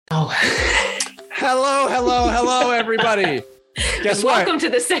Oh. Hello, everybody. Guess what? Welcome to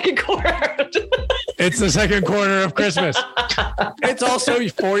the second quarter. It's the second quarter of Christmas. It's also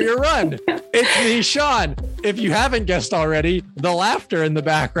for your run. It's me, Sean. If you haven't guessed already, the laughter in the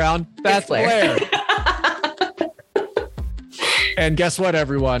background, that's Blair. And guess what,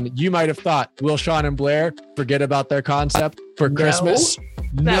 everyone? You might have thought, will Sean and Blair forget about their concept for Christmas?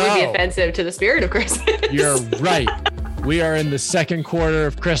 That would be offensive to the spirit of Christmas. You're right. We are in the second quarter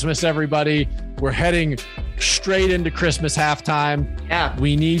of Christmas, everybody. We're heading straight into Christmas halftime. Yeah.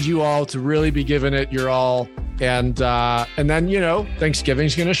 We need you all to really be giving it your all. And then,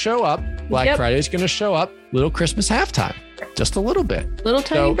 Thanksgiving's going to show up. Black Friday's going to show up. Little Christmas halftime. Just a little bit. Little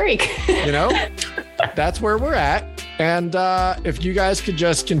tiny break. That's where we're at. And if you guys could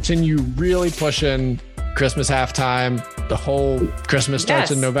just continue really pushing Christmas halftime, the whole Christmas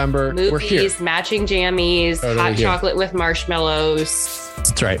starts in November. Movies, we're here. Matching jammies, hot chocolate with marshmallows.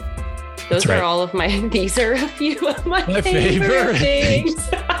 That's right. These are a few of my favorite things.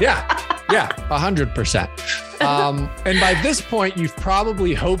 Yeah, 100%. And by this point, you've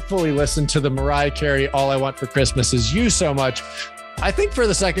probably, hopefully listened to the Mariah Carey, All I Want for Christmas Is You so much. I think for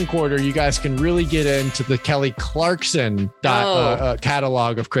the second quarter, you guys can really get into the Kelly Clarkson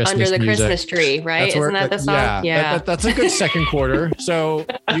catalog of Christmas music. Under the music. Christmas tree, right? Isn't that the song? Yeah. That's a good second quarter. So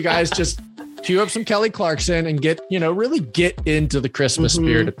you guys just cue up some Kelly Clarkson and really get into the Christmas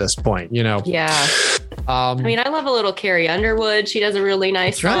spirit at this point, Yeah. I love a little Carrie Underwood. She does a really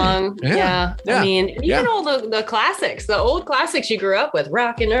nice song. Right. Yeah. Even all the classics, the old classics you grew up with,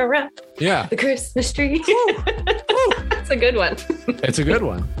 Rockin' Around the Christmas Tree. It's a good one. It's a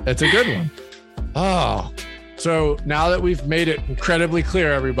good one. Oh, so now that we've made it incredibly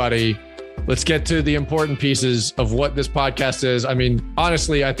clear, everybody, let's get to the important pieces of what this podcast is. I mean,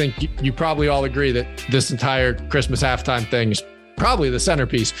 honestly, I think you probably all agree that this entire Christmas halftime thing is probably the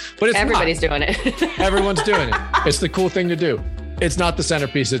centerpiece, but everybody's doing it. Everyone's doing it. It's the cool thing to do. It's not the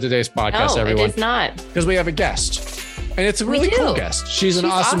centerpiece of today's podcast, everyone. It is not. Because we have a guest. And it's a really cool guest. She's an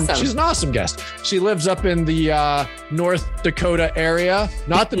awesome guest. She lives up in the North Dakota area,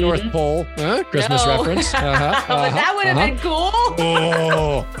 not the North Pole. Christmas reference. But that would have been cool.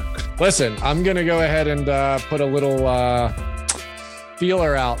 Oh, listen, I'm going to go ahead and put a little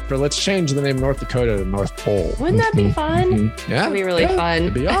feeler out for let's change the name North Dakota to North Pole. Wouldn't that be fun? Yeah. That'd be really fun.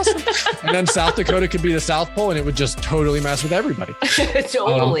 It'd be awesome. And then South Dakota could be the South Pole and it would just totally mess with everybody.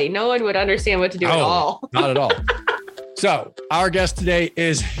 Totally. No one would understand what to do at all. Not at all. So our guest today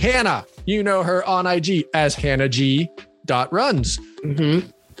is Hannah. You know her on IG as HannahG.runs. Mm-hmm.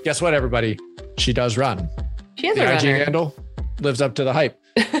 Guess what, everybody? She does run. She is a runner. IG handle lives up to the hype.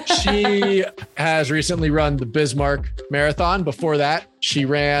 She has recently run the Bismarck Marathon. Before that, she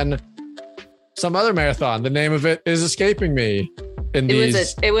ran some other marathon. The name of it is escaping me.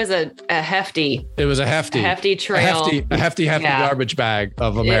 It was a hefty trail. A hefty garbage bag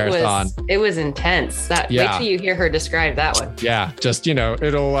of a marathon. It was intense. Wait till you hear her describe that one. Yeah. Just,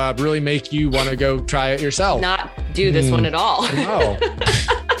 it'll really make you want to go try it yourself. Not do this one at all. No.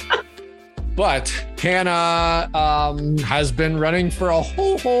 But Hannah has been running for a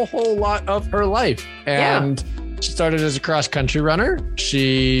whole lot of her life. And she started as a cross country runner.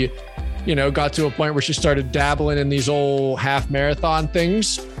 She got to a point where she started dabbling in these old half marathon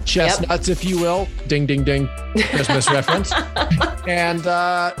things, chestnuts, if you will. Ding, ding, ding. Christmas reference. And,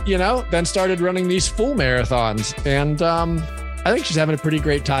 then started running these full marathons. And I think she's having a pretty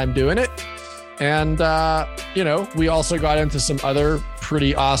great time doing it. And, we also got into some other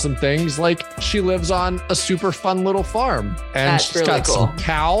pretty awesome things. Like she lives on a super fun little farm and she's got some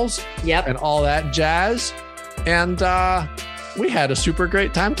cows and all that jazz. And, we had a super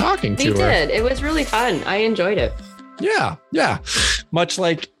great time talking to her. We did. It was really fun. I enjoyed it. Yeah. Much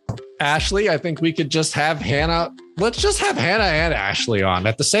like Ashley, I think we could just have Hannah. Let's just have Hannah and Ashley on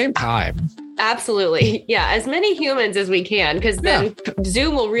at the same time. Absolutely. Yeah. As many humans as we can, because then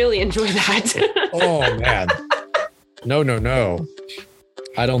Zoom will really enjoy that. Oh, man. No.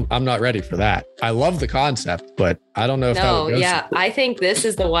 I'm not ready for that. I love the concept, but I don't know if that would go. Yeah. I think this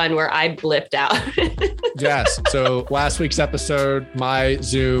is the one where I blipped out. Yes. So last week's episode, my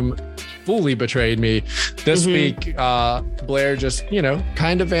Zoom fully betrayed me. This week, Blair just,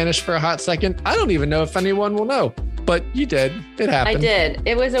 kind of vanished for a hot second. I don't even know if anyone will know, but you did. It happened. I did.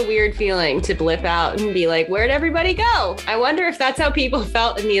 It was a weird feeling to blip out and be like, where'd everybody go? I wonder if that's how people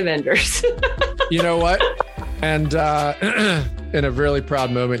felt in the Avengers. You know what? And in a really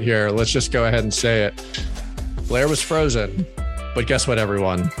proud moment here, let's just go ahead and say it. Blair was frozen, but guess what,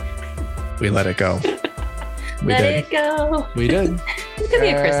 everyone? We let it go. We let it go. We did. It could be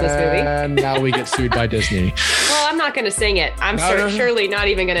a Christmas movie. And now we get sued by Disney. Well, I'm not going to sing it. I'm surely not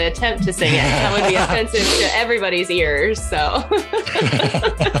even going to attempt to sing it. That would be offensive to everybody's ears. So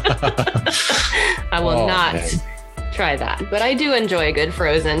I will not try that. But I do enjoy a good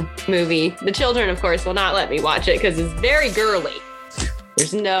Frozen movie. The children, of course, will not let me watch it because it's very girly.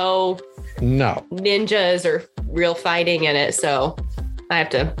 There's no ninjas or real fighting in it. So I have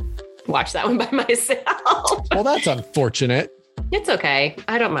to watch that one by myself. Well, that's unfortunate. It's okay.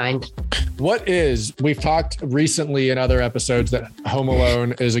 I don't mind. We've talked recently in other episodes that Home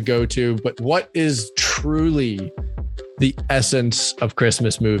Alone is a go-to, but what is truly the essence of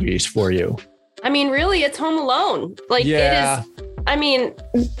Christmas movies for you? I mean, really, it's Home Alone. Like, it is. I mean,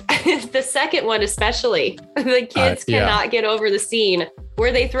 the second one especially. The kids cannot get over the scene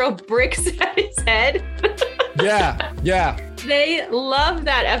where they throw bricks at his head. Yeah. They love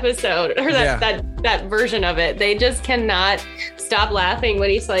that episode or that version of it. They just cannot stop laughing when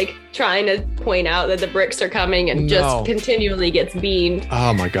he's like trying to point out that the bricks are coming and just continually gets beamed.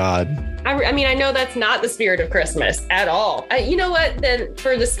 Oh my God. I mean, I know that's not the spirit of Christmas at all. You know what? Then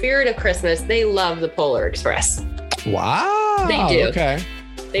for the spirit of Christmas, they love the Polar Express. Wow. They do. Okay.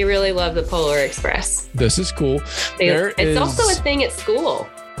 They really love the Polar Express. This is cool. It's also a thing at school.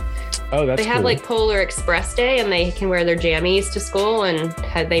 Oh, that's cool. They have like Polar Express Day and they can wear their jammies to school and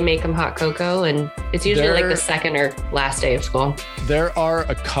they make them hot cocoa. And it's usually like the second or last day of school. There are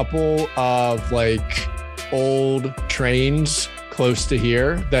a couple of like old trains close to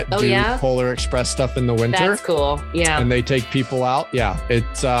here that do Polar Express stuff in the winter. That's cool. Yeah. And they take people out. Yeah.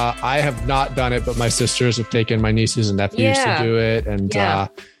 It's, I have not done it, but my sisters have taken my nieces and nephews to do it. And,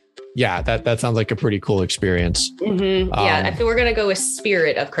 that sounds like a pretty cool experience. Mm-hmm. I feel we're going to go with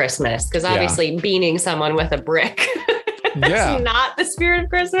spirit of Christmas because obviously beating someone with a brick that's not the spirit of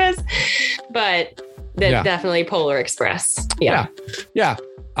Christmas, but definitely Polar Express. Yeah.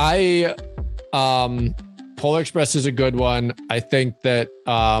 Polar Express is a good one. I think that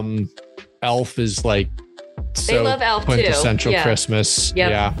Elf is like they love Elf quintessential too. Christmas.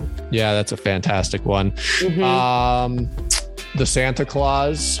 Yep. Yeah, that's a fantastic one. Mm-hmm. The Santa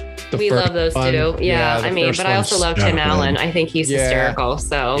Claus. We love those too. Yeah, I mean, but I also love Tim Allen. I think he's hysterical.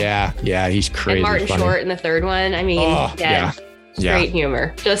 So yeah, he's crazy. And Martin funny. Short in the third one. I mean, great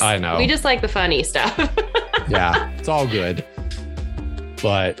humor. I know. We just like the funny stuff. Yeah, it's all good.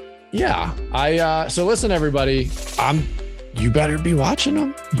 But yeah, so listen, everybody. You better be watching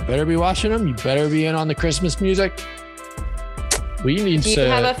them. You better be watching them. You better be in on the Christmas music. Do you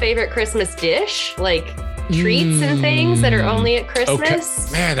have a favorite Christmas dish? Like treats and things that are only at Christmas?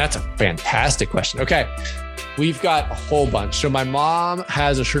 Okay. Man, that's a fantastic question. Okay. We've got a whole bunch. So my mom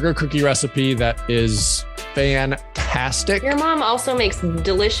has a sugar cookie recipe that is fantastic. Your mom also makes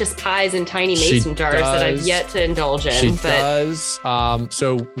delicious pies in tiny mason jars that I've yet to indulge in. She does.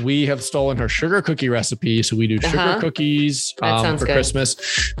 So we have stolen her sugar cookie recipe. So we do sugar cookies for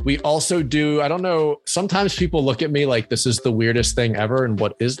Christmas. We also do, I don't know, sometimes people look at me like this is the weirdest thing ever. And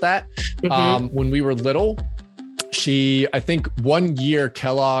what is that? Mm-hmm. When we were little, I think one year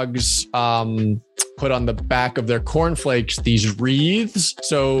Kellogg's put on the back of their cornflakes these wreaths.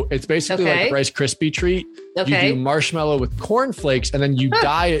 So it's basically like a Rice Krispie treat. Okay. You do marshmallow with cornflakes and then you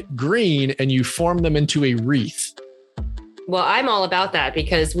dye it green and you form them into a wreath. Well, I'm all about that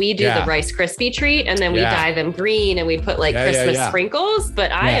because we do the Rice Krispie treat and then we dye them green and we put like Christmas sprinkles.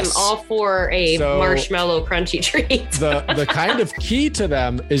 But I am all for a marshmallow crunchy treat. the kind of key to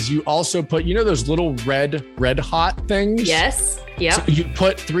them is you also put, those little red hot things? Yes. Yeah. So you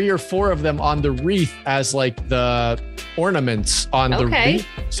put 3 or 4 of them on the wreath as like the ornaments on the wreath.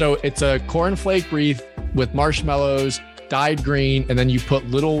 So it's a cornflake wreath with marshmallows dyed green, and then you put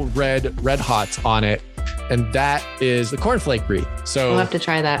little red hots on it. And that is the cornflake wreath. So we'll have to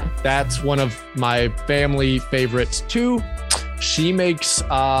try that. That's one of my family favorites too. She makes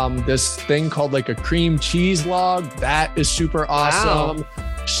this thing called like a cream cheese log. That is super awesome.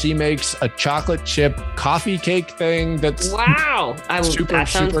 Wow. She makes a chocolate chip coffee cake thing. That's that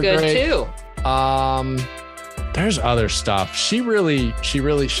sounds good great. Too. There's other stuff. She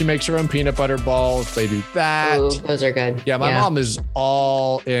makes her own peanut butter balls. They do that. Ooh, those are good. Yeah, my mom is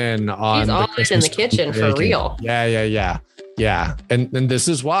all in on. She's all in the kitchen for real. Yeah. And this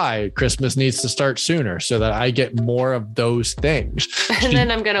is why Christmas needs to start sooner so that I get more of those things. And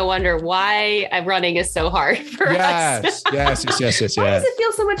then I'm going to wonder why running is so hard for us. Yes. Why does it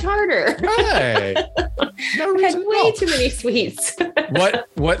feel so much harder? Right. No reason. I've had way too many sweets.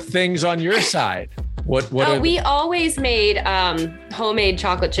 What things on your side? We always made homemade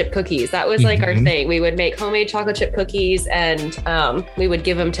chocolate chip cookies. That was like our thing. We would make homemade chocolate chip cookies, and we would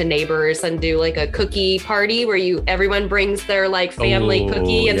give them to neighbors and do like a cookie party where everyone brings their like family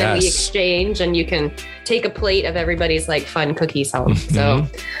cookie, and then we exchange, and you can take a plate of everybody's like fun cookies home. So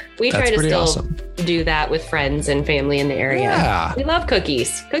we try to still do that with friends and family in the area. Yeah. We love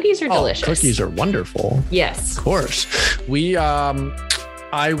cookies. Cookies are delicious. Cookies are wonderful. Yes. Of course.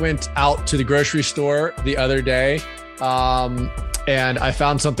 I went out to the grocery store the other day, and I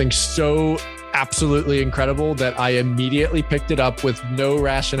found something so absolutely incredible that I immediately picked it up with no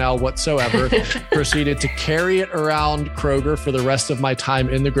rationale whatsoever, proceeded to carry it around Kroger for the rest of my time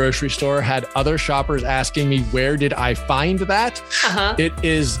in the grocery store, had other shoppers asking me, where did I find that? It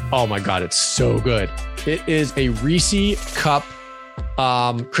is, oh my God, it's so good. It is a Reese cup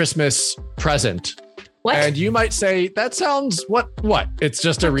Christmas present. What? And you might say, that sounds what? It's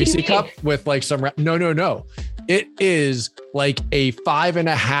just a Reese cup with like some, no. It is like a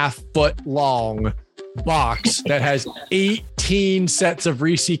 5.5 foot long box that has 18 sets of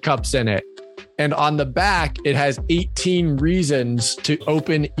Reese cups in it. And on the back, it has 18 reasons to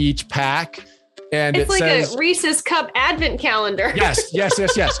open each pack. And it's like a Reese's cup advent calendar. Yes.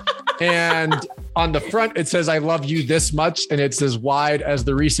 And on the front, it says, I love you this much. And it's as wide as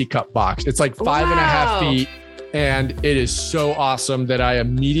the Reese cup box. It's like 5.5 feet. And it is so awesome that I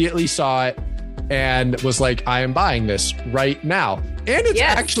immediately saw it and was like, I am buying this right now. And it's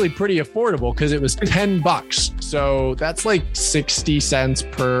actually pretty affordable because it was $10. So that's like 60 cents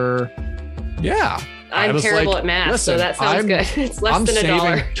per. Yeah. I'm terrible at math, so that sounds good. It's less than $1.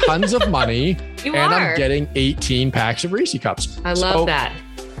 I'm saving tons of money. I'm getting 18 packs of Reese cups. I love that.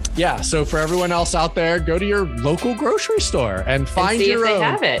 Yeah. So for everyone else out there, go to your local grocery store and find your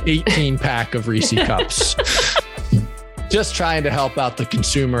own 18 pack of Reese cups. Just trying to help out the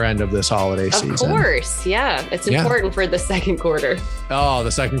consumer end of this holiday season. Of course. Yeah. It's important for the second quarter. Oh,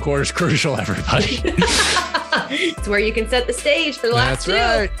 the second quarter is crucial, everybody. It's where you can set the stage for the last two.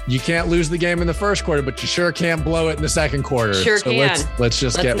 That's right. You can't lose the game in the first quarter, but you sure can't blow it in the second quarter. Sure can. Let's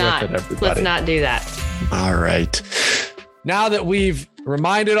get with it, everybody. Let's not do that. All right. Now that we've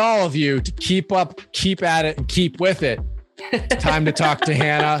reminded all of you to keep at it, and keep with it, it's time to talk to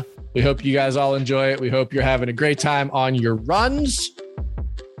Hannah. We hope you guys all enjoy it. We hope you're having a great time on your runs,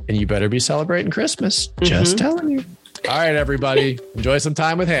 and you better be celebrating Christmas. Just telling you. All right, everybody, enjoy some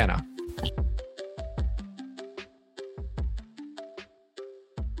time with Hannah.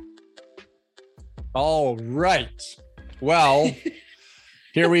 All right. Well,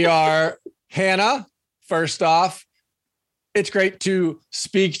 here we are. Hannah, first off, it's great to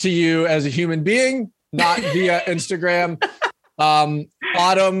speak to you as a human being, not via Instagram.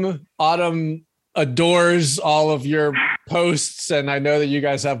 Autumn adores all of your posts, and I know that you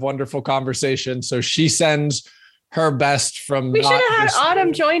guys have wonderful conversations. So she sends her best from. We should have had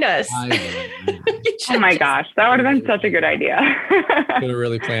Autumn join us. Oh my gosh, that would have been such a good idea. Could have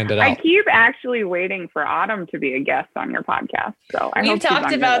really planned it out. I keep actually waiting for Autumn to be a guest on your podcast. So we've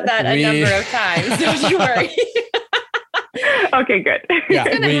talked about that a number of times. Don't you worry. Okay, good. Yeah,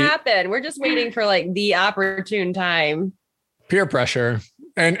 it's going to happen. We're just waiting for like the opportune time. Peer pressure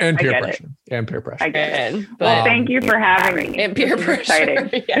and peer pressure and peer pressure. I get it. But thank you for having me. And peer pressure.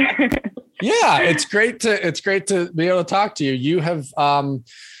 Yeah, it's great to be able to talk to you. You have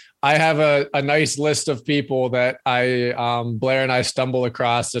I have a nice list of people that Blair and I stumble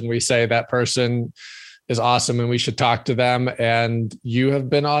across, and we say that person is awesome and we should talk to them. And you have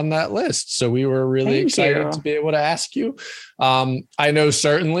been on that list. So we were really excited to be able to ask you. I know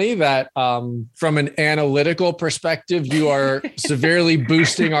certainly that from an analytical perspective, you are severely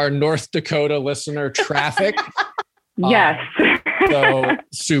boosting our North Dakota listener traffic. Yes. So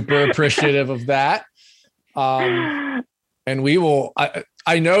super appreciative of that. And we will,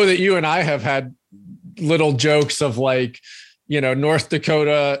 I know that you and I have had little jokes of like, North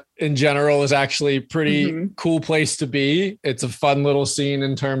Dakota in general is actually a pretty cool place to be. It's a fun little scene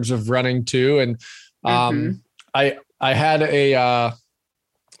in terms of running too. And I had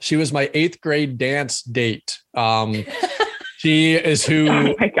she was my 8th grade dance date. She is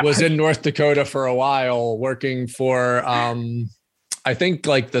who was in North Dakota for a while working for, I think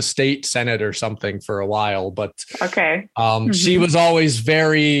like the state Senate or something for a while, but she was always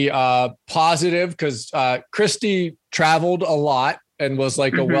very positive because Christy traveled a lot and was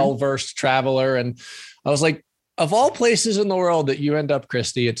like a well-versed traveler. And I was like, of all places in the world that you end up,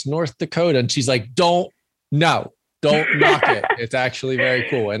 Christy, it's North Dakota. And she's like, don't knock it. It's actually very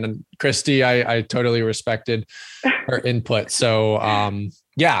cool. And then Christy, I totally respected her input. So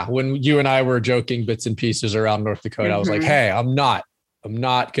when you and I were joking bits and pieces around North Dakota, I was like, hey, I'm not I'm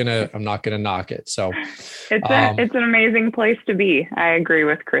not gonna knock it. So it's an amazing place to be. I agree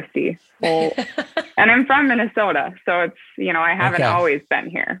with Christy. Well, and I'm from Minnesota, so it's, I haven't always been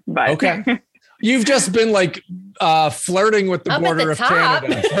here, but okay. You've just been like flirting with the border of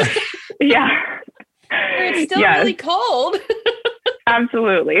Canada. Yeah. It's still really cold.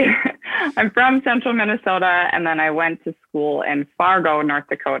 Absolutely. I'm from central Minnesota, and then I went to school in Fargo, North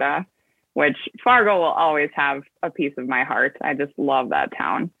Dakota, which Fargo will always have a piece of my heart. I just love that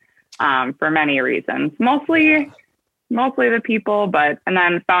town for many reasons. Mostly the people, and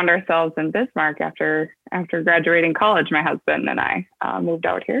then found ourselves in Bismarck after graduating college. My husband and I moved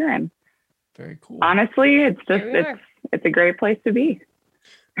out here, and very cool. Honestly, it's a great place to be.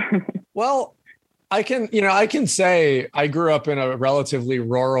 Well, I can say I grew up in a relatively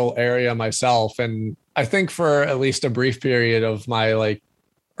rural area myself. And I think for at least a brief period of my like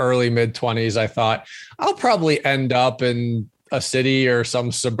early mid-20s, I thought I'll probably end up in a city or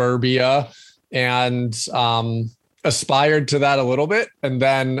some suburbia, and aspired to that a little bit. And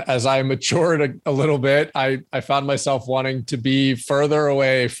then as I matured a little bit, I found myself wanting to be further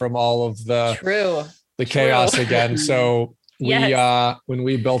away from all of the chaos again. So when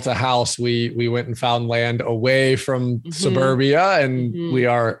we built a house, we went and found land away from suburbia, and we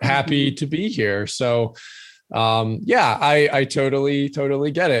are happy to be here. So I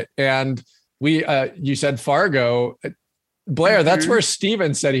totally get it. And you said Fargo, Blair, that's where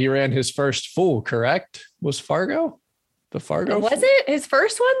Steven said he ran his first full, correct? Was Fargo? The Fargo? Was it his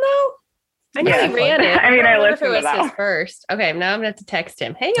first one though? I know he ran it. I mean, I listened if it to was his first. Okay, now I'm gonna have to text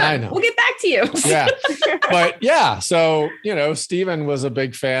him. Hang on, I know. We'll get back to you. Yeah, but yeah. So Steven was a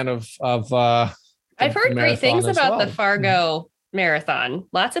big fan of. I've heard great things about the Fargo Marathon.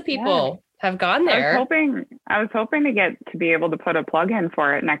 Lots of people have gone there. I was hoping to get to be able to put a plug in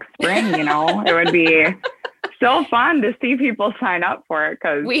for it next spring. It would be so fun to see people sign up for it,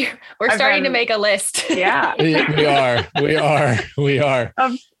 because we're starting to make a list. Yeah, we are.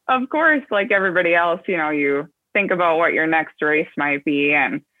 Of course, like everybody else, you think about what your next race might be.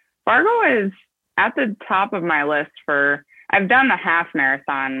 And Fargo is at the top of my list I've done the half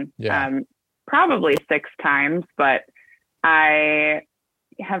marathon probably 6 times, but I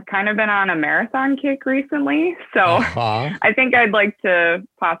have kind of been on a marathon kick recently. So I think I'd like to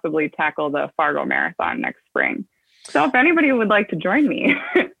possibly tackle the Fargo Marathon next spring. So if anybody would like to join me,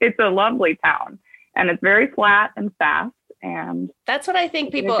 it's a lovely town, and it's very flat and fast. And that's what I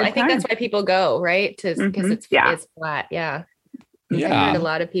think that's why people go, right? Because it's flat. Yeah. I heard a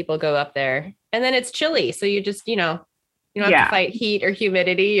lot of people go up there, and then it's chilly. So you just, you don't have to fight heat or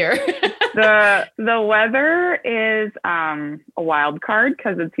humidity or the weather is a wild card,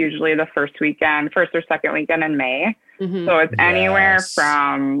 because it's usually the first or second weekend in May. So it's anywhere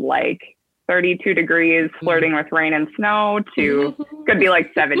from like 32 degrees flirting with rain and snow to could be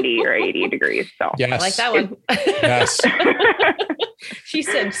like 70 or 80 degrees. So yes. I like that one. Yes. She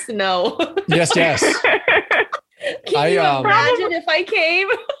said snow. Yes. Can you imagine if I came?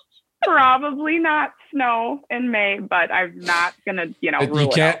 Probably not snow in May, but I'm not gonna,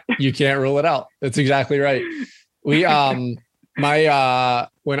 rule it out. You can't rule it out. That's exactly right. We when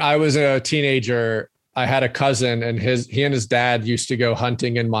I was a teenager, I had a cousin, and he and his dad used to go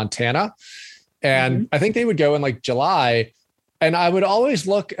hunting in Montana. And I think they would go in like July. And I would always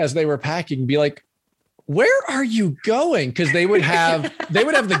look as they were packing, be like, where are you going? Because they would have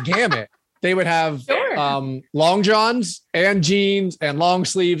the gamut. They would have long johns and jeans and long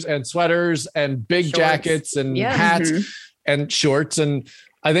sleeves and sweaters and big jackets and hats and shorts. And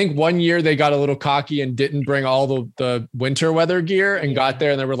I think one year they got a little cocky and didn't bring all the winter weather gear, and got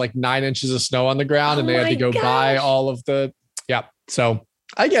there and there were like 9 inches of snow on the ground, and they had to go buy all of the, So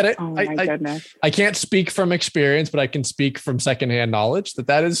I get it. Oh my goodness. I can't speak from experience, but I can speak from secondhand knowledge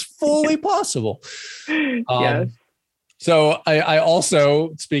that is fully possible. Yes. So I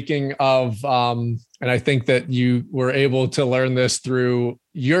also, speaking of, and I think that you were able to learn this through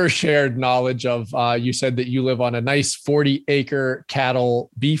your shared knowledge of, you said that you live on a nice 40-acre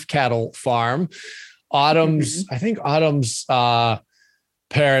beef cattle farm. Autumn's parents.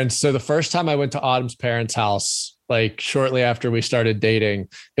 So the first time I went to Autumn's parents' house, like shortly after we started dating,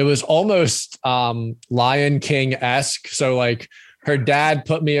 it was almost Lion King-esque. So like her dad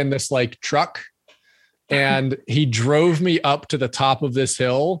put me in this like truck, and he drove me up to the top of this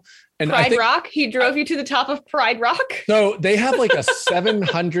hill. And Pride Rock? He drove you to the top of Pride Rock? So they have like a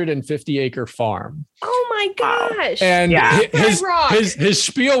 750-acre farm. Oh my gosh. And his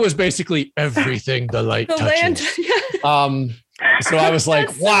spiel was basically everything the light touches. So I was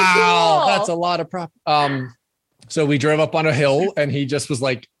like, wow, that's a lot of So we drove up on a hill, and he just was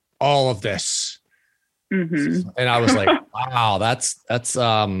like, all of this Mm-hmm. And I was like, wow, that's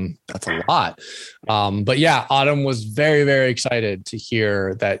a lot. But yeah, Autumn was very, very excited to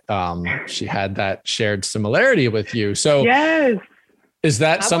hear that she had that shared similarity with you. So yes. Is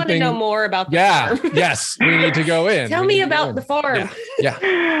that something? I want to know more about the farm. Yes, we need to go in. Tell me about the farm. Yeah.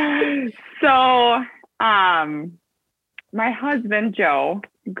 So, my husband, Joe,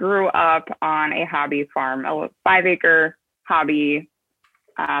 grew up on a hobby farm, a 5-acre hobby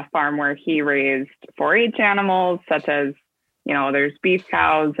farm where he raised 4-H animals, such as, there's beef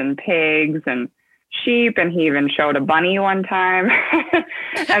cows and pigs and sheep. And he even showed a bunny one time.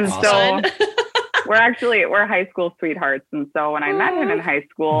 And awesome. So we're high school sweethearts. And so when I met him in high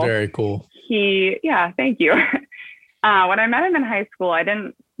school, very cool. Thank you. When I met him in high school, I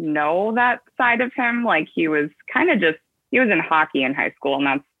didn't know that side of him. Like he was he was in hockey in high school, and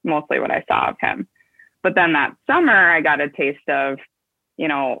that's mostly what I saw of him. But then that summer I got a taste of,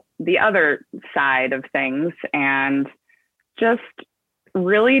 the other side of things, and just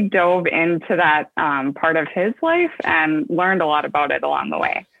really dove into that part of his life and learned a lot about it along the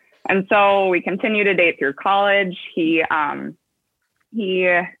way. And so we continued to date through college. He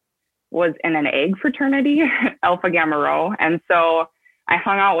was in an egg fraternity, Alpha Gamma Rho. And so I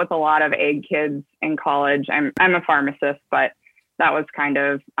hung out with a lot of egg kids in college. I'm a pharmacist, but that was kind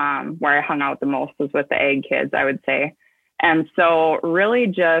of where I hung out the most, was with the egg kids, I would say. And so really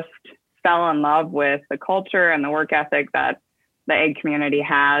just fell in love with the culture and the work ethic that the egg community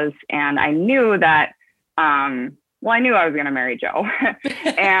has. And I knew that, I knew I was going to marry Joe.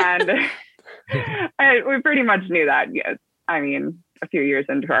 And we pretty much knew that, a few years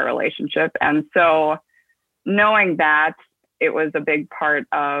into our relationship. And so knowing that it was a big part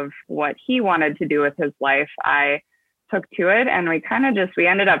of what he wanted to do with his life, I took to it. And we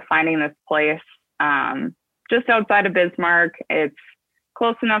ended up finding this place just outside of Bismarck. It's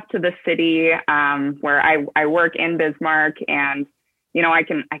close enough to the city where I work in Bismarck, and I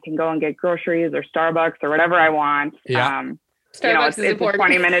can go and get groceries or Starbucks or whatever I want. Yeah. Starbucks is important.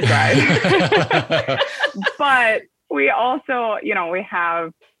 It's a 20-minute drive. But we also, we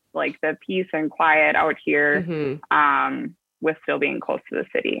have like the peace and quiet out here, with still being close to the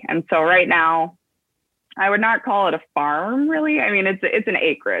city. And so right now, I would not call it a farm, really. It's an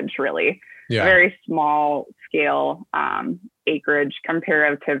acreage, really. Yeah. Very small scale acreage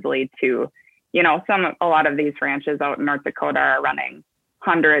comparatively to, a lot of these ranches out in North Dakota are running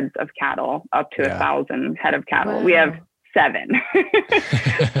hundreds of cattle, up to 1,000 head of cattle. Wow. We have 7.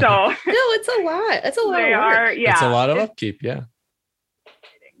 So no, it's a lot. It's a lot of work. It's a lot of upkeep. Yeah.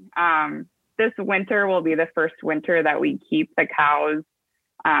 This winter will be the first winter that we keep the cows.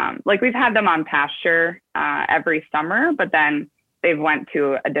 We've had them on pasture every summer, but then they've went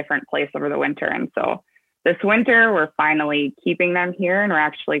to a different place over the winter. And so this winter, we're finally keeping them here, and we're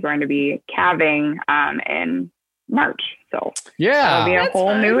actually going to be calving in March. So it'll be a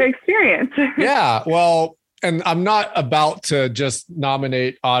whole new experience. Yeah. Well, and I'm not about to just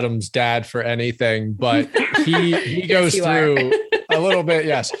nominate Autumn's dad for anything, but he goes through a little bit.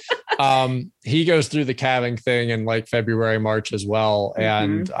 Yes. He goes through the calving thing in like February, March as well.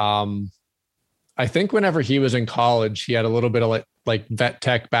 And I think whenever he was in college, he had a little bit of like vet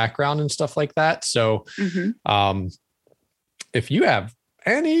tech background and stuff like that. So if you have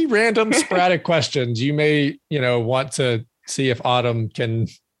any random sporadic questions, you may, want to see if Autumn can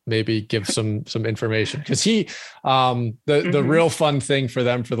maybe give some information, because the real fun thing for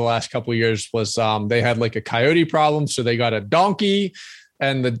them for the last couple of years was they had like a coyote problem. So they got a donkey,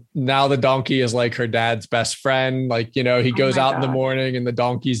 and now the donkey is like her dad's best friend. Like, he goes out in the morning and the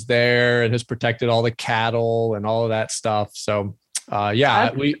donkey's there and has protected all the cattle and all of that stuff. So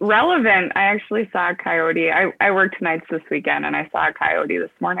that's relevant. I actually saw a coyote. I worked nights this weekend, and I saw a coyote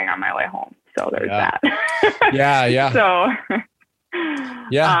this morning on my way home. So there's that. Yeah. So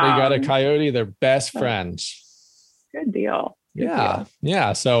they got a coyote. They're best friends. Good deal.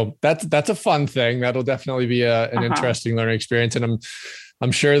 Yeah. So that's a fun thing. That'll definitely be an interesting learning experience. And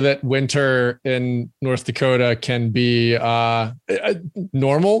I'm sure that winter in North Dakota can be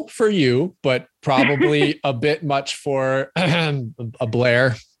normal for you, but probably a bit much for a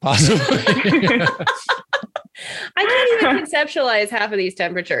Blair, possibly. I can't even conceptualize half of these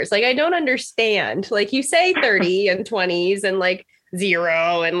temperatures. Like, I don't understand. Like, you say 30 and 20s and like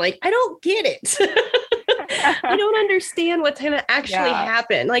 0, and like, I don't get it. I don't understand what's going to actually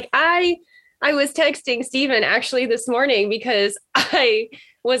happen. Like, I was texting Steven actually this morning because I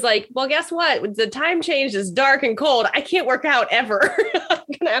was like, well, guess what? The time change is dark and cold. I can't work out ever. I'm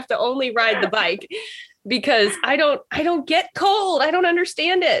going to have to only ride the bike because I don't get cold. I don't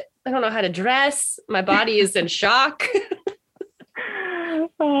understand it. I don't know how to dress. My body is in shock.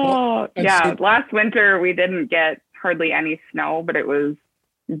 Oh, yeah. Last winter, we didn't get hardly any snow, but it was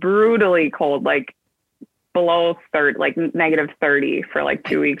brutally cold, like below 30, like negative 30 for like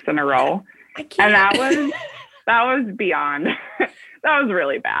 2 weeks in a row. I can't. And that was beyond, that was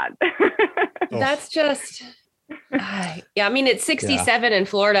really bad. That's just, yeah. I mean, it's 67 in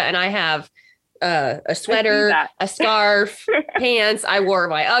Florida and I have a sweater, a scarf, pants. I wore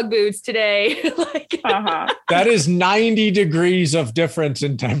my Ugg boots today. That is 90 degrees of difference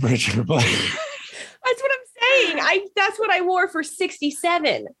in temperature. That's what I'm saying. That's what I wore for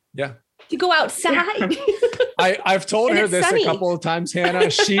 67. Yeah. To go outside. I've told her this sunny. A couple of times, Hannah.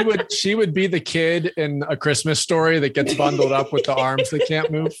 She would be the kid in A Christmas Story that gets bundled up with the arms that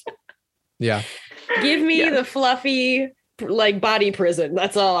can't move. Yeah. Give me the fluffy, like body prison.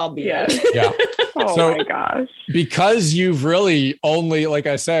 That's all I'll be at. Yeah. Oh my gosh. Because you've really only, like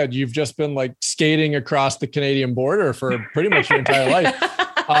I said, you've just been like skating across the Canadian border for pretty much your entire life.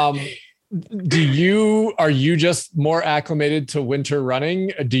 Are you just more acclimated to winter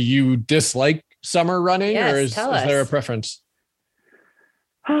running? Do you dislike summer running, or is there a preference?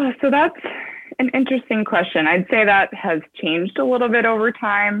 Oh, so that's an interesting question. I'd say that has changed a little bit over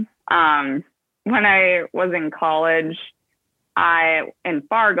time. When I was in college, in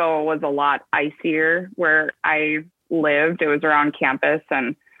Fargo was a lot icier where I lived. It was around campus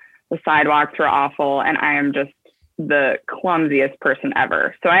and the sidewalks were awful. And I am just the clumsiest person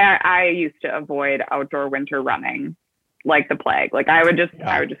ever. So I used to avoid outdoor winter running like the plague. Like I would just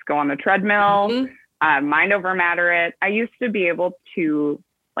go on the treadmill, mind over matter it. I used to be able to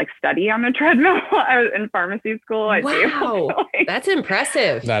like study on the treadmill. I was in pharmacy school. Wow. That's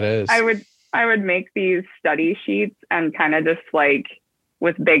impressive. That is. I would make these study sheets and kind of just like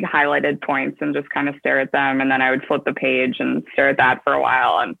with big highlighted points and just kind of stare at them. And then I would flip the page and stare at that for a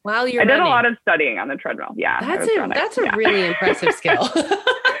while. And while I did a lot of studying on the treadmill. Yeah. That's a really impressive skill. So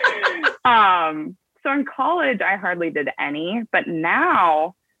in college, I hardly did any, but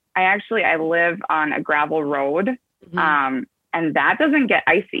now I live on a gravel road. And that doesn't get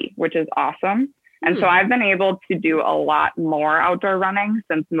icy, which is awesome. And so I've been able to do a lot more outdoor running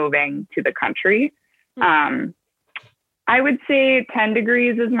since moving to the country. I would say 10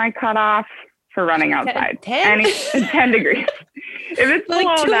 degrees is my cutoff for running outside. 10 degrees. If it's like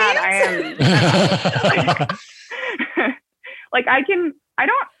below that, I am like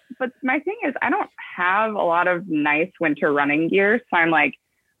but my thing is I don't have a lot of nice winter running gear. So I'm like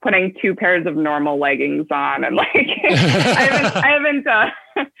putting 2 pairs of normal leggings on and like, I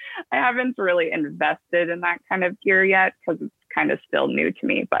haven't really invested in that kind of gear yet because it's kind of still new to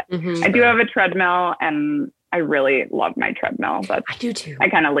me, but I do have a treadmill and I really love my treadmill. I do too. I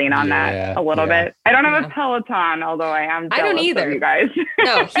kind of lean on that a little bit. I don't have a Peloton, although I am jealous I don't either. of you guys.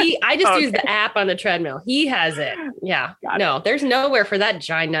 No, I just use the app on the treadmill. He has it. Yeah. There's nowhere for that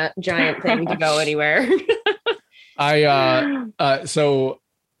giant thing to go anywhere. So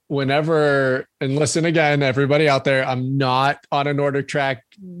whenever, and listen again, everybody out there, I'm not on a Nordic Track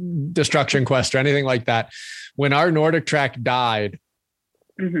destruction quest or anything like that. When our Nordic Track died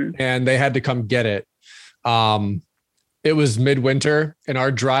and they had to come get it, it was midwinter and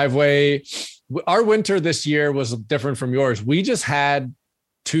our driveway, our winter this year was different from yours. We just had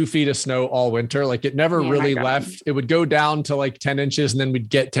 2 feet of snow all winter. Like it never really left. It would go down to like 10 inches and then we'd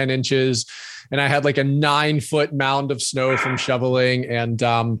get 10 inches. And I had like a 9-foot mound of snow from shoveling.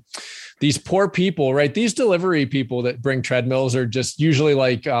 And these poor people, right? These delivery people that bring treadmills are just usually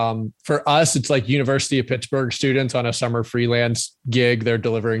like, for us, it's like University of Pittsburgh students on a summer freelance gig. They're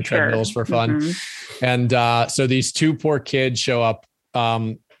delivering treadmills for fun. And so these 2 poor kids show up.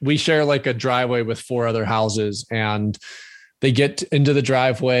 We share like a driveway with 4 other houses and they get into the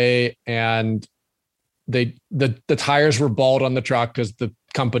driveway and the tires were bald on the truck because the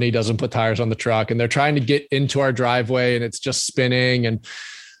company doesn't put tires on the truck, and they're trying to get into our driveway and it's just spinning. And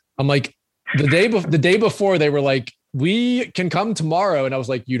I'm like, the day before they were like, we can come tomorrow. And I was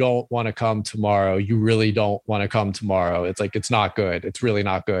like, you don't want to come tomorrow. You really don't want to come tomorrow. It's like, it's not good. It's really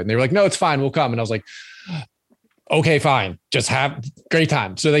not good. And they were like, no, it's fine. We'll come. And I was like, okay, fine. Just have a great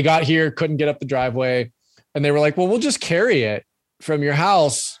time. So they got here, couldn't get up the driveway. And they were like, well, we'll just carry it from your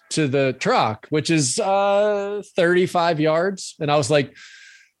house to the truck, which is 35 yards. And I was like,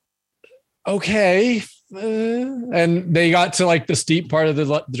 okay. And they got to like the steep part of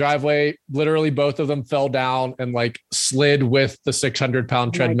the driveway. Literally both of them fell down and like slid with the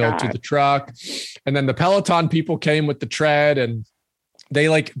 600-pound treadmill to the truck. And then the Peloton people came with the tread and they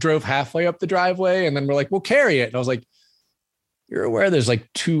like drove halfway up the driveway and then we're like, we'll carry it. And I was like, you're aware there's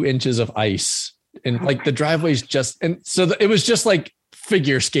like 2 inches of ice and like the driveway's just, and so it was just like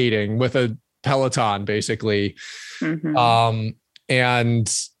figure skating with a Peloton basically. and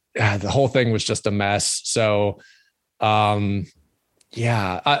the whole thing was just a mess. So, I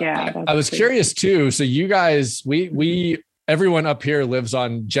was curious too. So you guys, everyone up here lives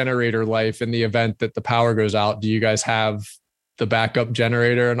on generator life in the event that the power goes out. Do you guys have the backup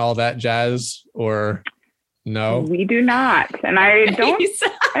generator and all that jazz, or no? We do not. And I don't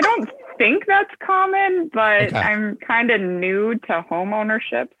think that's common, but okay. I'm kind of new to home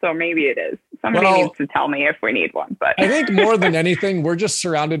ownership, so maybe it is. Somebody needs to tell me if we need one. But I think more than anything, we're just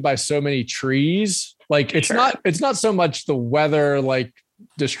surrounded by so many trees. Like it's not so much the weather like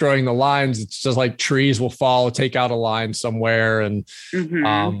destroying the lines. It's just like trees will fall, take out a line somewhere, and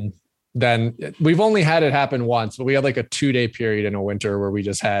then we've only had it happen once, but we had like a 2-day period in a winter where we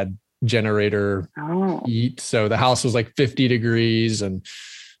just had generator heat. So the house was like 50 degrees and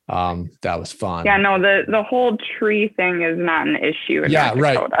that was fun. Yeah, no, the whole tree thing is not an issue in North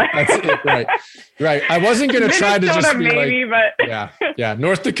Dakota. That's it, right. I wasn't going to try to just be maybe, like, but yeah.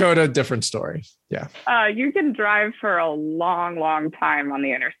 North Dakota, different story. Yeah. You can drive for a long, long time on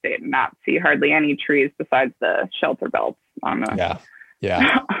the interstate and not see hardly any trees besides the shelter belts on the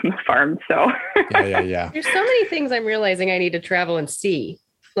on the farm. So yeah. There's so many things I'm realizing I need to travel and see,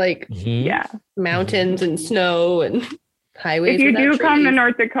 like mountains and snow and highways. If you do come to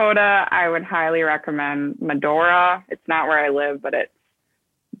North Dakota, I would highly recommend Medora. It's not where I live, but it's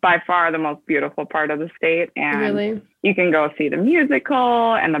by far the most beautiful part of the state. And you can go see the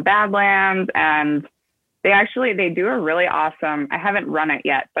musical and the Badlands. And they do a really awesome, I haven't run it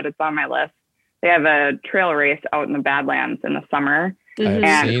yet, but it's on my list. They have a trail race out in the Badlands in the summer.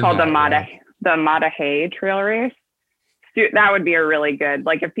 And it's called the Matahay Trail Race. That would be a really good,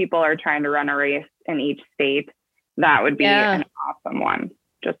 like if people are trying to run a race in each state, that would be an awesome one.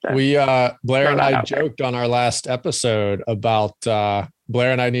 Blair and I joked on our last episode about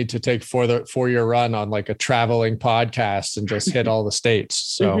Blair and I need to take for your run on like a traveling podcast and just hit all the states.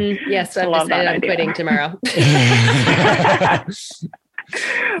 So yes, I've decided I'm quitting tomorrow.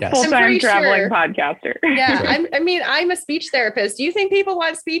 Full-time traveling podcaster. Yeah, sure. I'm a speech therapist. Do you think people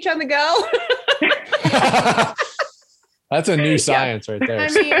want speech on the go? That's a new science right there. I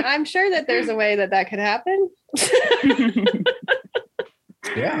mean, I'm sure that there's a way that could happen.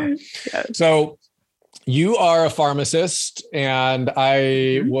 Yeah. So you are a pharmacist, and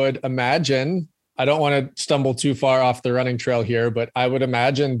I would imagine, I don't want to stumble too far off the running trail here, but I would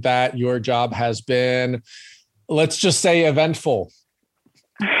imagine that your job has been, let's just say, eventful.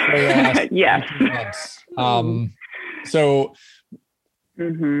 Yes. So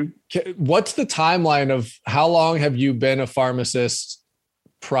what's the timeline of how long have you been a pharmacist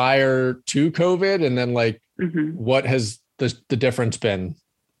prior to COVID? And then like, what has the difference been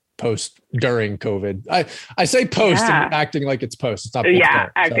during COVID? I say post and acting like it's post. It's not post.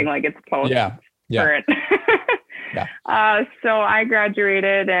 Acting like it's post. Current. So I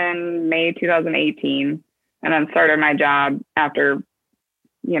graduated in May 2018 and then started my job after,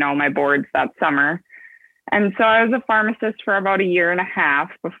 my boards that summer. And so I was a pharmacist for about a year and a half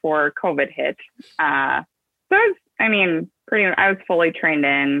before COVID hit. I was fully trained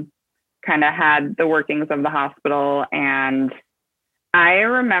in, kind of had the workings of the hospital. And I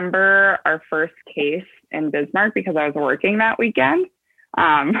remember our first case in Bismarck because I was working that weekend.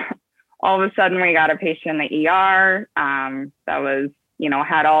 All of a sudden we got a patient in the ER that was,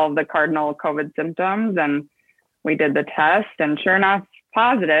 had all of the cardinal COVID symptoms, and we did the test and sure enough,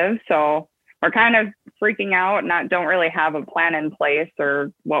 positive. So we're kind of freaking out, don't really have a plan in place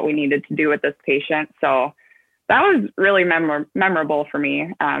or what we needed to do with this patient. So that was really memorable for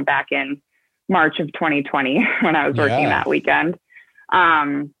me back in March of 2020 when I was working that weekend.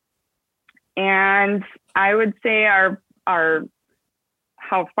 And I would say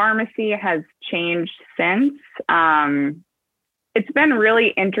how pharmacy has changed since. It's been really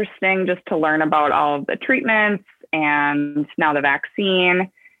interesting just to learn about all of the treatments and now the vaccine,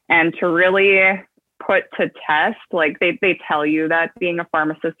 and to really put to test, like they tell you that being a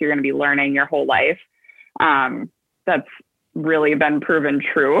pharmacist, you're going to be learning your whole life. That's really been proven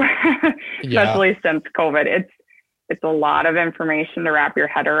true, especially since COVID. It's a lot of information to wrap your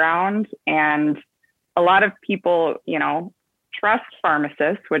head around. And a lot of people, trust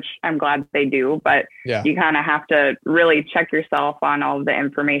pharmacists, which I'm glad they do, but you kind of have to really check yourself on all of the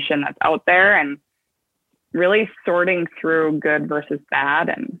information that's out there and really sorting through good versus bad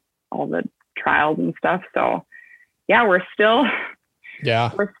and all the trials and stuff. So we're still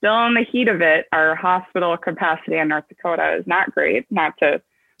in the heat of it. Our hospital capacity in North Dakota is not great, not to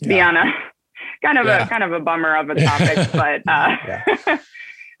be on a kind of a bummer of a topic, but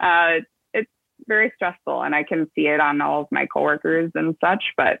it's very stressful, and I can see it on all of my coworkers and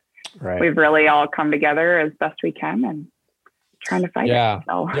such, but we've really all come together as best we can. And trying to fight it.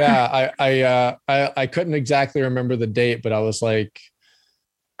 So. Yeah. I couldn't exactly remember the date, but I was like,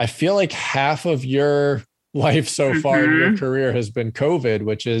 I feel like half of your life so far in your career has been COVID,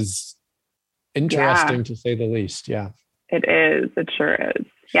 which is interesting to say the least. Yeah. It is. It sure is.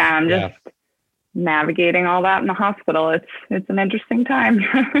 Yeah. I'm just navigating all that in the hospital. It's an interesting time.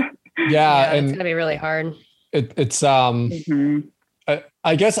 And it's gonna be really hard. It's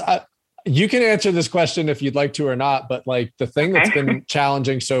I guess you can answer this question if you'd like to or not, but like the thing that's been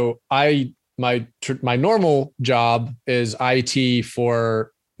challenging. So my normal job is IT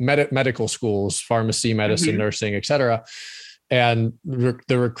for medical schools, pharmacy, medicine, nursing, et cetera. And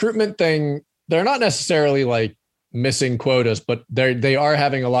the recruitment thing, they're not necessarily like missing quotas, but they are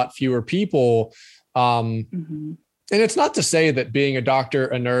having a lot fewer people. And it's not to say that being a doctor,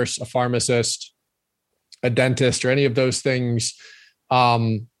 a nurse, a pharmacist, a dentist, or any of those things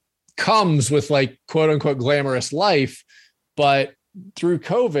comes with like quote unquote glamorous life, but through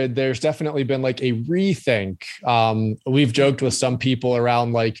COVID, there's definitely been like a rethink. We've joked with some people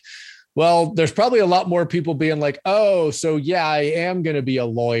around like, well, there's probably a lot more people being like, oh, so yeah, I am going to be a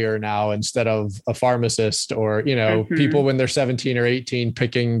lawyer now instead of a pharmacist, or, you know, people when they're 17 or 18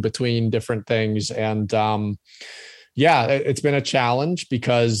 picking between different things. And it's been a challenge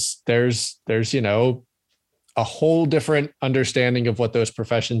because there's, you know, a whole different understanding of what those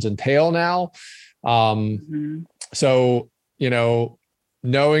professions entail now. So, you know,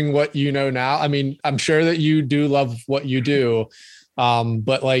 knowing what you know now, I mean, I'm sure that you do love what you do.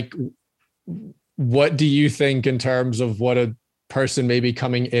 But like, what do you think in terms of what a person maybe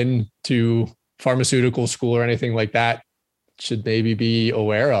coming into pharmaceutical school or anything like that should maybe be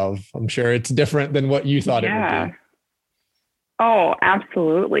aware of? I'm sure it's different than what you thought it would be. Oh,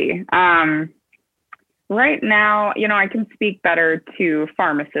 absolutely. Right now, you know, I can speak better to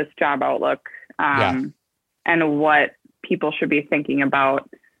pharmacist job outlook and what people should be thinking about.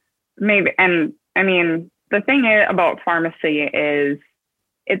 Maybe, and I mean, the thing about pharmacy is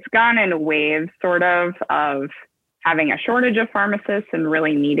it's gone in waves sort of having a shortage of pharmacists and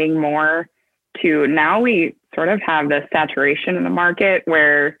really needing more, to now we sort of have this saturation in the market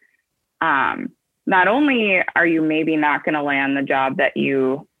where not only are you maybe not going to land the job that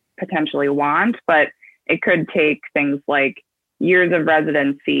you potentially want, but it could take things like years of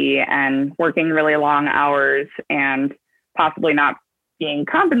residency and working really long hours and possibly not being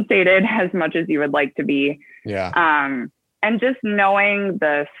compensated as much as you would like to be. And just knowing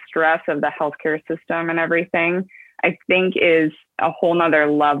the stress of the healthcare system and everything, I think is a whole nother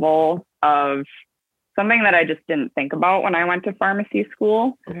level of something that I just didn't think about when I went to pharmacy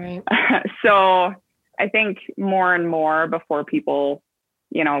school. Right. So I think more and more before people,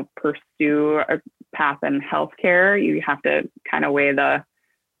 you know, pursue a path in healthcare, you have to kind of weigh the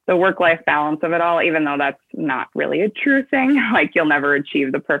work-life balance of it all, even though that's not really a true thing. Like, you'll never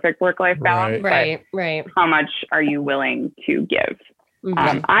achieve the perfect work-life balance. Right. How much are you willing to give?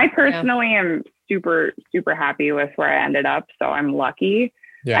 I personally am super, super happy with where I ended up. So I'm lucky.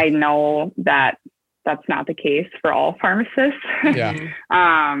 I know that that's not the case for all pharmacists,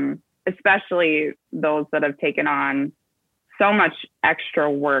 especially those that have taken on so much extra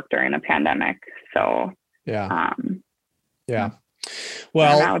work during the pandemic. So,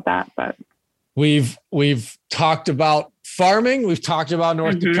 well, with that, but we've talked about farming, we've talked about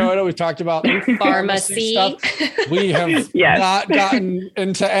North Dakota, we've talked about pharmacy stuff. We have not gotten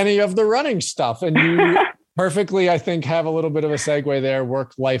into any of the running stuff, and you perfectly, I think, have a little bit of a segue there: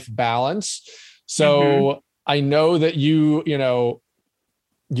 work-life balance. So I know that you've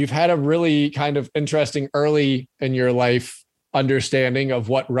had a really kind of interesting early in your life understanding of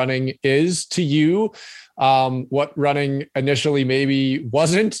what running is to you, what running initially maybe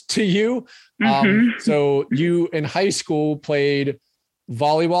wasn't to you. So you in high school played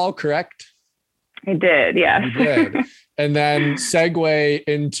volleyball, correct? I did, yes. You did. And then segue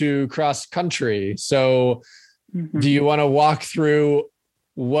into cross country. So do you want to walk through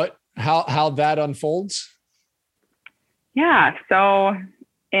how that unfolds? Yeah. So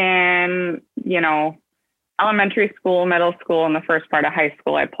in, elementary school, middle school, and the first part of high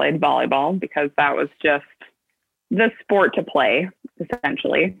school, I played volleyball because that was just the sport to play,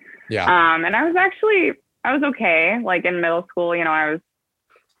 essentially. Yeah. And I was okay. Like in middle school, I was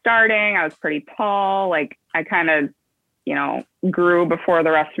starting, I was pretty tall. Like I kind of, grew before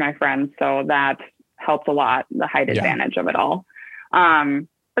the rest of my friends. So that helped a lot, the height advantage of it all.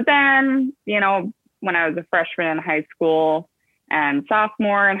 But then, when I was a freshman in high school and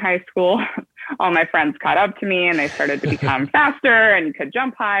sophomore in high school, all my friends caught up to me and they started to become faster and could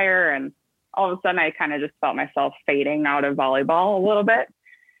jump higher. And all of a sudden I kind of just felt myself fading out of volleyball a little bit.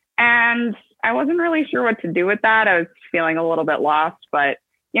 And I wasn't really sure what to do with that. I was feeling a little bit lost, but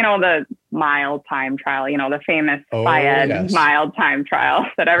the mile time trial, the famous FIAD mile time trial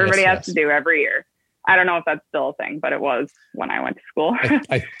that everybody has to do every year. I don't know if that's still a thing, but it was when I went to school.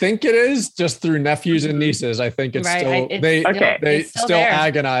 I think it is, just through nephews and nieces. I think it's still, they still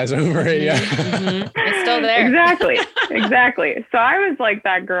agonize over it. Yeah. Mm-hmm. It's still there. Exactly. So I was like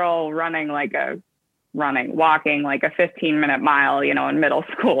that girl walking like a 15-minute mile, in middle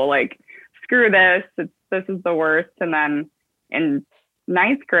school, like, screw this. This is the worst. And then in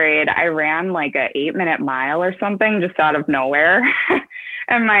ninth grade, I ran like a 8-minute mile or something just out of nowhere.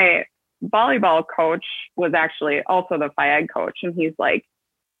 And my volleyball coach was actually also the FIAD coach. And he's like,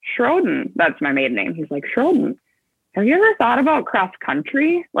 Schroden, that's my maiden name. He's like, Schroden, have you ever thought about cross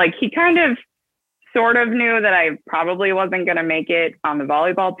country? Like, he kind of sort of knew that I probably wasn't going to make it on the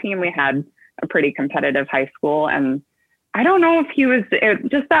volleyball team. We had a pretty competitive high school. And I don't know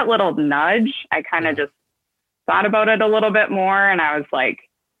if just that little nudge. I kind of just thought about it a little bit more. And I was like,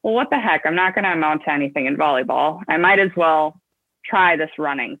 well, what the heck? I'm not going to amount to anything in volleyball. I might as well try this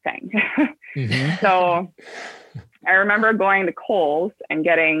running thing. Mm-hmm. So I remember going to Kohl's and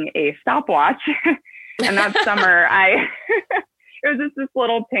getting a stopwatch. And that summer it was just this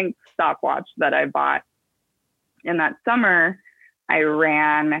little pink stopwatch that I bought. And that summer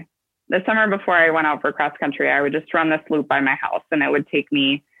the summer before I went out for cross country, I would just run this loop by my house, and it would take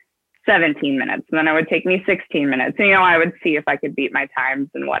me 17 minutes. And then it would take me 16 minutes. And, I would see if I could beat my times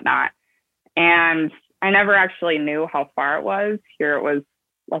and whatnot. And I never actually knew how far it was. Here it was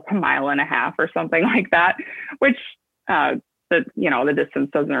like 1.5 miles or something like that, which, the distance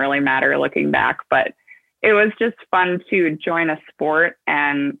doesn't really matter looking back, but it was just fun to join a sport.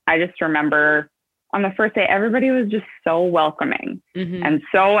 And I just remember on the first day, everybody was just so welcoming and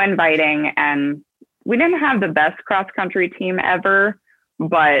so inviting. And we didn't have the best cross country team ever,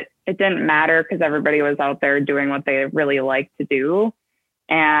 but it didn't matter because everybody was out there doing what they really liked to do.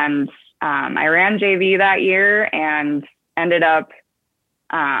 And I ran JV that year and ended up,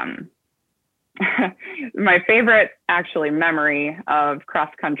 my favorite actually memory of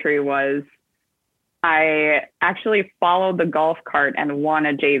cross country was I actually followed the golf cart and won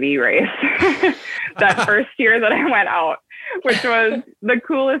a JV race that first year that I went out, which was the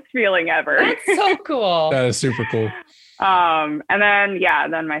coolest feeling ever. That's so cool. That is super cool. And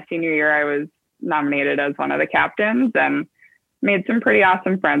then my senior year, I was nominated as one of the captains and made some pretty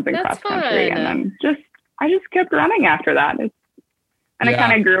awesome friends in cross country. And then I just kept running after that. It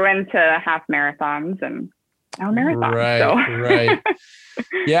kind of grew into half marathons and now marathons. Right.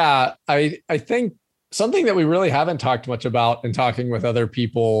 Yeah. I think something that we really haven't talked much about in talking with other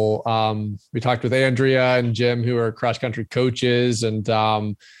people. We talked with Andrea and Jim, who are cross country coaches, and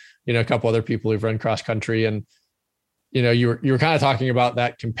a couple other people who've run cross country. And you were kind of talking about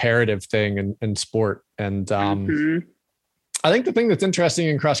that comparative thing in sport. And I think the thing that's interesting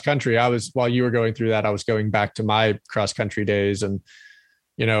in cross country, while you were going through that, I was going back to my cross country days, and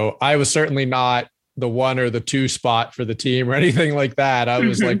I was certainly not the 1 or the 2 spot for the team or anything like that. I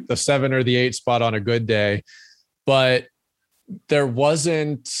was like the 7 or the 8 spot on a good day, but there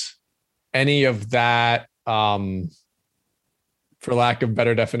wasn't any of that, for lack of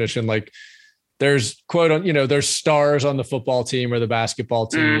better definition. Like, there's there's stars on the football team or the basketball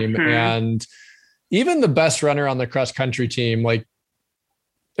team. And even the best runner on the cross country team, like,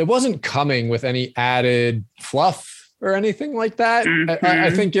 it wasn't coming with any added fluff or anything like that. I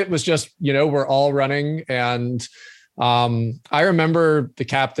think it was just, we're all running. And I remember the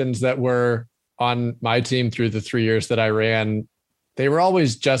captains that were on my team through the 3 years that I ran, they were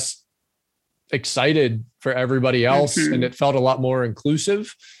always just excited for everybody else. And it felt a lot more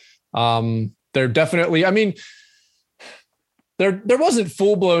inclusive. There definitely, there wasn't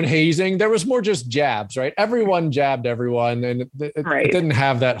full-blown hazing. There was more just jabs, right? Everyone jabbed everyone. And it didn't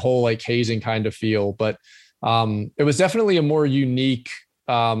have that whole like hazing kind of feel, but it was definitely a more unique,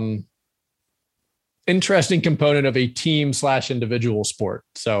 interesting component of a team/individual sport.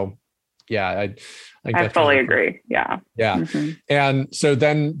 So yeah, I fully agree. Yeah. And so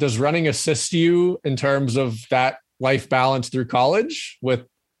then does running assist you in terms of that life balance through college with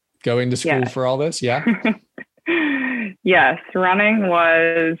going to school for all this? Yeah. Yes. Running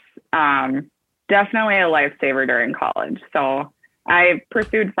was definitely a lifesaver during college. So I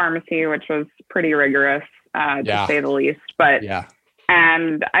pursued pharmacy, which was pretty rigorous, to say the least, but,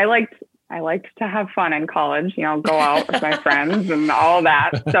 and I liked to have fun in college, go out with my friends and all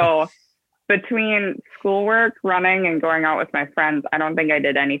that. So between schoolwork, running, and going out with my friends, I don't think I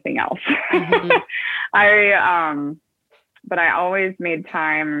did anything else. But I always made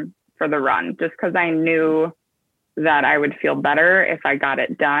time for the run just because I knew that I would feel better if I got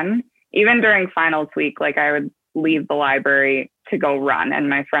it done. even during finals week, like I would leave the library to go run and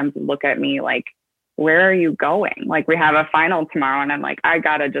my friends would look at me like, where are you going? Like we have a final tomorrow. And I'm like, I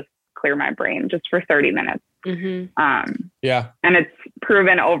got to just clear my brain just for 30 minutes. Yeah. And it's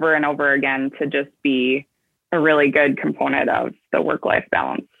proven over and over again to just be a really good component of the work-life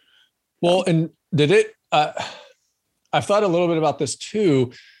balance. Well, and did it, I've thought a little bit about this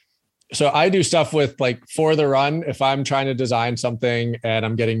too. So I do stuff with like for the run, if I'm trying to design something and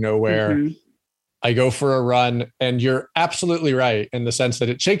I'm getting nowhere, I go for a run, and you're absolutely right in the sense that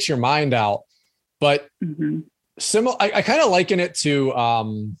it shakes your mind out. But similar, I kind of liken it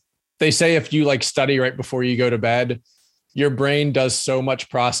to, they say if you like study right before you go to bed, your brain does so much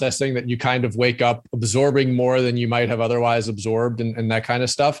processing that you kind of wake up absorbing more than you might have otherwise absorbed and that kind of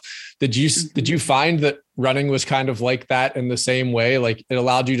stuff. Did you find that running was kind of like that in the same way? Like it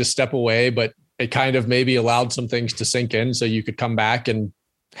allowed you to step away, but it kind of maybe allowed some things to sink in so you could come back and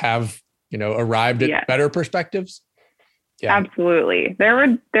have, arrived at better perspectives? Yeah, absolutely. There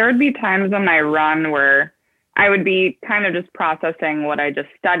would be times on my run where I would be kind of just processing what I just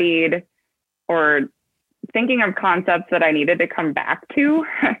studied or thinking of concepts that I needed to come back to,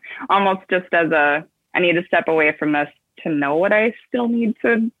 almost just as I need to step away from this to know what I still need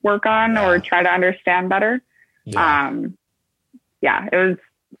to work on or try to understand better. Yeah. It was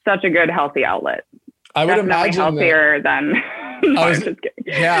such a good, healthy outlet. I would imagine healthier than just kidding.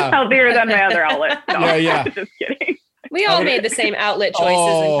 Yeah. Healthier than my other outlets. No, yeah. Just kidding. We all made the same outlet choices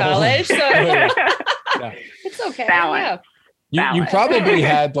in college. So it's okay. Balance. Yeah. You probably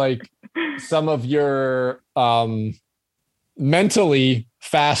had like some of your mentally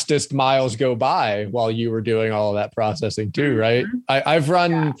fastest miles go by while you were doing all of that processing too, right? I've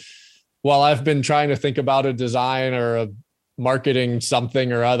run while I've been trying to think about a design or a marketing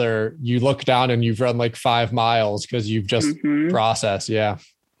something or other, you look down and you've run like 5 miles because you've just processed. Yeah.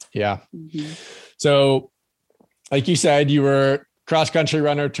 So like you said, you were cross-country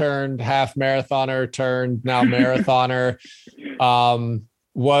runner turned half marathoner turned now marathoner.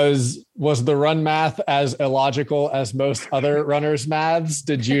 Was the run math as illogical as most other runners' maths?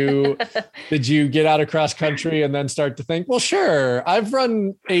 Did you get out of cross country and then start to think, well, sure, I've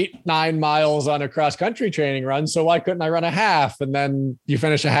run 8-9 miles on a cross country training run, so why couldn't I run a half? And then you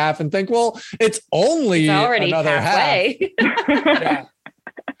finish a half and think, well, it's already another halfway.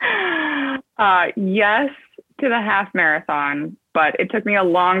 Half. Yes to the half marathon, but it took me a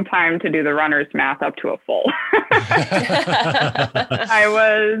long time to do the runner's math up to a full. I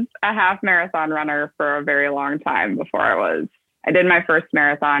was a half marathon runner for a very long time before I did my first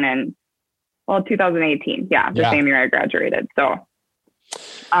marathon in 2018. The same year I graduated. So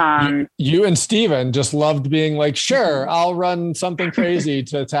you and Steven just loved being like, sure, I'll run something crazy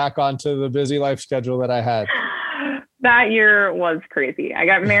to tack onto the busy life schedule that I had. That year was crazy. I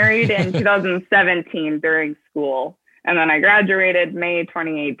got married in 2017 during school. And then I graduated May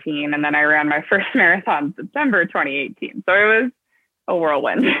 2018. And then I ran my first marathon September 2018. So it was a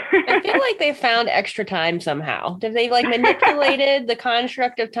whirlwind. I feel like they found extra time somehow. Did they like manipulated the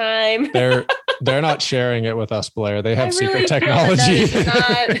construct of time? They're not sharing it with us, Blair. They have secret technology.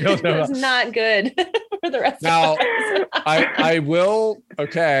 It's not good for the rest now, of us. I will.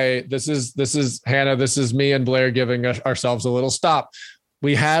 Okay. This is Hannah. This is me and Blair giving ourselves a little stop.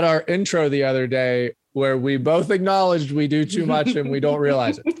 We had our intro the other day where we both acknowledged we do too much and we don't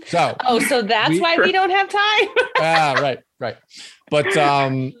realize it. So, so that's why we don't have time. Right. But,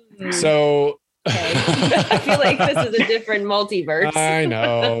 so okay. I feel like this is a different multiverse. I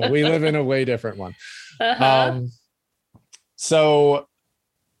know we live in a way different one. So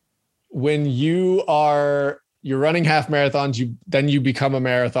when you're running half marathons, you become a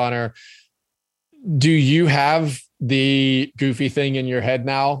marathoner. Do you have the goofy thing in your head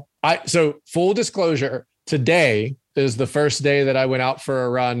now? So full disclosure, today is the first day that I went out for a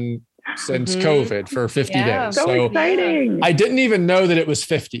run since COVID for 50 days. So exciting. I didn't even know that it was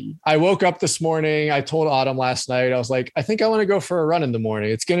 50. I woke up this morning. I told Autumn last night, I was like, I think I want to go for a run in the morning.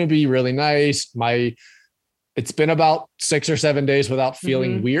 It's going to be really nice. It's been about 6 or 7 days without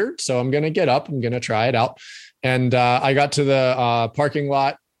feeling weird. So I'm going to get up. I'm going to try it out. And I got to the parking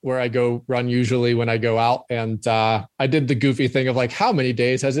lot where I go run usually when I go out. And I did the goofy thing of like, how many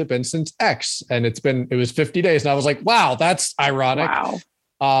days has it been since X? And it was 50 days. And I was like, wow, that's ironic. Wow.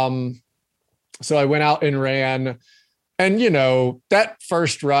 So I went out and ran, and that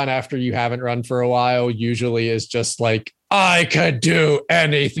first run after you haven't run for a while usually is just like, I could do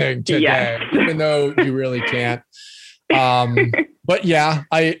anything today, even though you really can't. But yeah,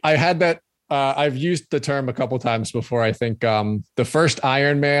 I had that I've used the term a couple times before. I think the first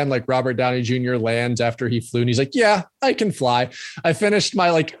Iron Man, like Robert Downey Jr. lands after he flew and he's like, yeah, I can fly. I finished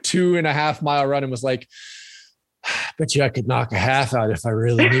my like 2.5 mile run and was like, bet you I could knock a half out if I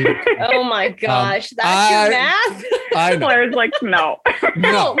really needed to. Oh my gosh. That's your math? Claire's like, no.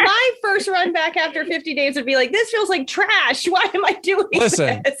 My first run back after 50 days would be like, this feels like trash. Why am I doing this?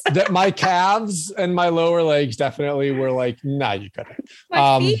 That my calves and my lower legs definitely were like, nah, you couldn't.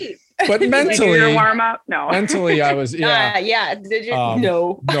 My feet. But mentally, your warm up? No. Mentally, I was, yeah. Did you?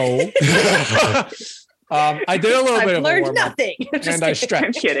 No. I did a little bit of learned nothing. And I stretched.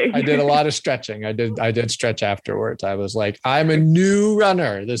 I'm kidding. I did a lot of stretching. I did stretch afterwards. I was like, I'm a new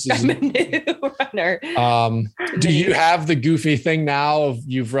runner. I'm a new runner. Do you have the goofy thing now of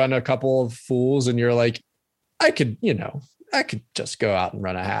you've run a couple of fools and you're like, I could just go out and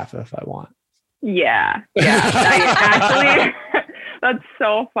run a half if I want. Yeah. Actually, that's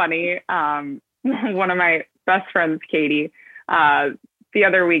so funny. One of my best friends, Katie, the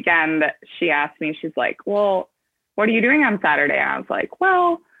other weekend, she asked me, she's like, well, what are you doing on Saturday? And I was like,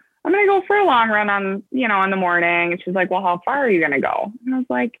 well, I'm going to go for a long run in the morning. And she's like, well, how far are you going to go? And I was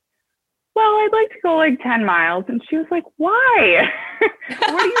like, well, I'd like to go like 10 miles. And she was like, why?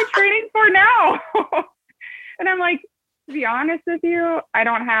 What are you training for now? And I'm like, to be honest with you, I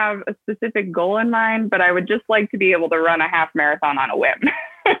don't have a specific goal in mind, but I would just like to be able to run a half marathon on a whim.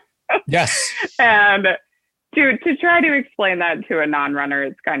 Yes. And to try to explain that to a non-runner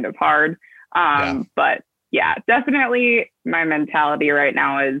is kind of hard. But yeah, definitely my mentality right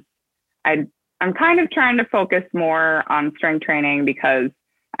now is I'm kind of trying to focus more on strength training because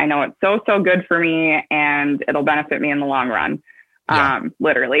I know it's so good for me and it'll benefit me in the long run,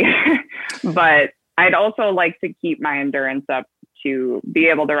 literally. But I'd also like to keep my endurance up to be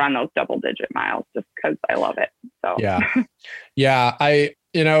able to run those double-digit miles just because I love it. So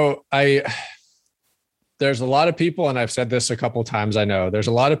there's a lot of people, and I've said this a couple of times, I know there's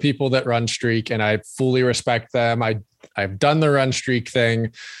a lot of people that run streak and I fully respect them. I've done the run streak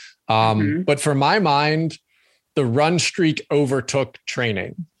thing. But for my mind, the run streak overtook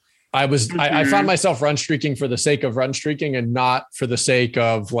training. I found myself run streaking for the sake of run streaking and not for the sake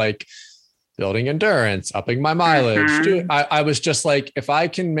of like building endurance, upping my mileage. I was just like, if I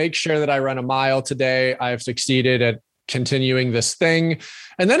can make sure that I run a mile today, I have succeeded at continuing this thing.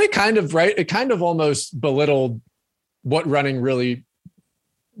 And then it kind of almost belittled what running really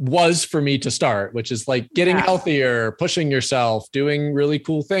was for me to start, which is like getting healthier, pushing yourself, doing really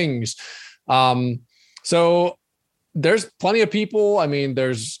cool things. So there's plenty of people. I mean,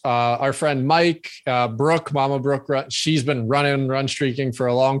 there's our friend Mike, Brooke, Mama Brooke. She's been run streaking for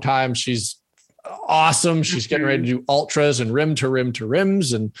a long time. She's awesome. She's getting ready to do ultras and rim to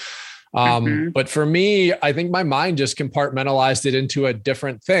rims. And but for me, I think my mind just compartmentalized it into a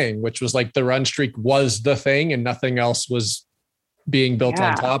different thing, which was like the run streak was the thing and nothing else was being built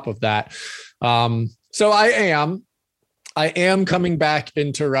on top of that. So I am coming back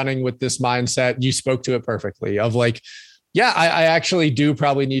into running with this mindset. You spoke to it perfectly of like, I actually do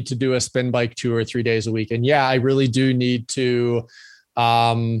probably need to do a spin bike 2 or 3 days a week. And I really do need to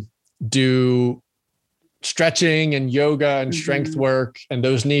do stretching and yoga and strength work. And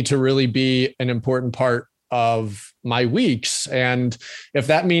those need to really be an important part of my weeks. And if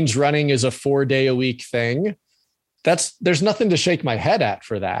that means running is a 4-day-a-week thing, there's nothing to shake my head at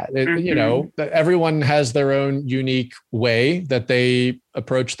for that. Everyone has their own unique way that they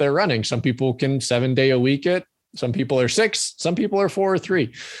approach their running. Some people can 7-day-a-week it. Some people are 6, some people are 4 or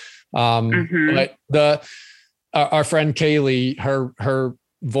 3. But our friend Kaylee, her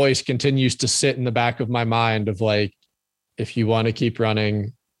voice continues to sit in the back of my mind of like, if you want to keep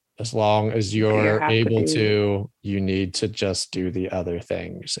running, as long as you're able to, you need to just do the other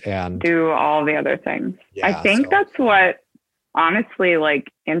things and do all the other things. I think that's what, honestly,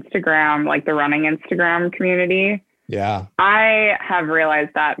 like Instagram, like the running Instagram community. Yeah. I have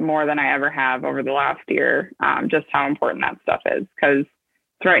realized that more than I ever have over the last year, just how important that stuff is because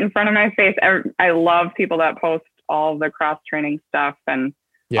it's right in front of my face. I love people that post all the cross training stuff and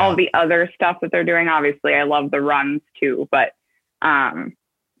all the other stuff that they're doing. Obviously, I love the runs too, but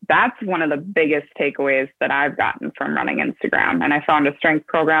that's one of the biggest takeaways that I've gotten from running Instagram. And I found a strength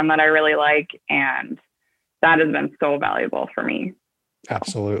program that I really like, and that has been so valuable for me.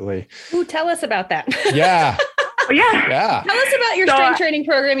 Absolutely. Ooh, tell us about that. Yeah. Yeah. Tell us about your strength training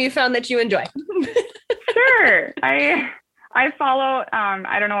program you found that you enjoy. Sure. I follow,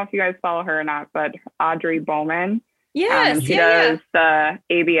 I don't know if you guys follow her or not, but Audrey Bowman. Yes. She does the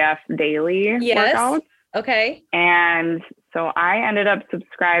ABF daily workouts. Okay. And so I ended up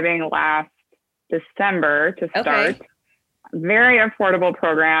subscribing last December to start. very affordable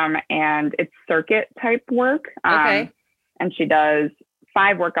program, and it's circuit type work. Okay. And she does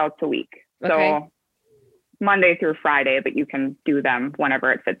 5 workouts a week. Okay. So Monday through Friday, but you can do them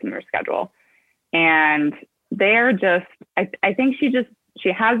whenever it fits in your schedule. And they're just, I think she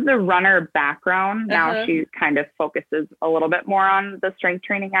has the runner background. Now she kind of focuses a little bit more on the strength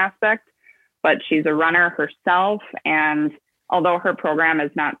training aspect, but she's a runner herself. And although her program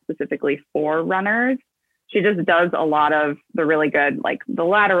is not specifically for runners, she just does a lot of the really good, like the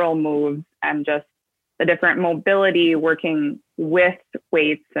lateral moves and just the different mobility working with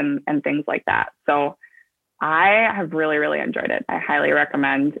weights and things like that. So I have really, really enjoyed it. I highly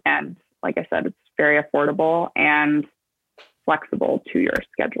recommend. And like I said, it's very affordable and flexible to your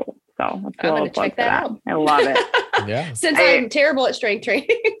schedule. So I'm going to check that out. I love it. Yeah. Since I'm terrible at strength training.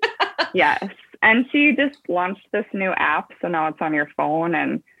 Yes. And she just launched this new app. So now it's on your phone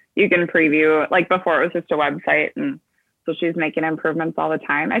and you can preview, like before it was just a website. And so she's making improvements all the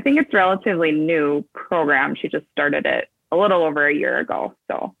time. I think it's relatively new program. She just started it a little over a year ago.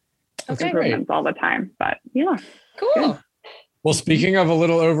 So improvements all the time, but yeah. Cool. Good. Well, speaking of a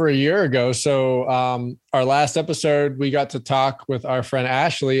little over a year ago, so our last episode, we got to talk with our friend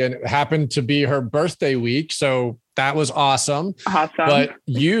Ashley, and it happened to be her birthday week. So that was awesome. But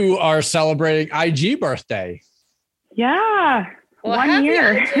you are celebrating IG birthday. Yeah. Well, 1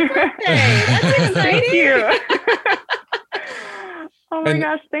 year. Birthday. That's exciting. Thank you. Oh my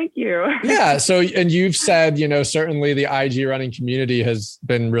gosh, thank you. Yeah. So, and you've said, certainly the IG running community has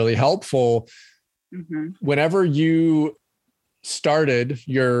been really helpful. Mm-hmm. Whenever you started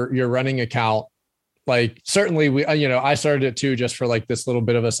your running account, like certainly I started it too, just for like this little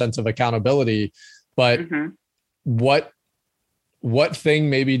bit of a sense of accountability, but what thing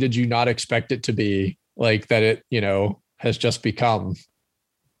maybe did you not expect it to be like that it, has just become?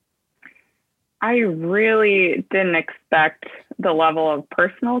 I really didn't expect the level of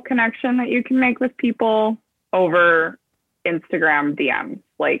personal connection that you can make with people over Instagram DMs.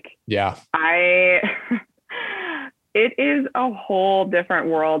 Like, yeah, it is a whole different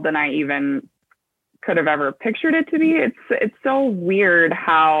world than I even could have ever pictured it to be. It's so weird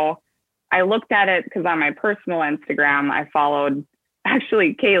how I looked at it, because on my personal Instagram, I followed,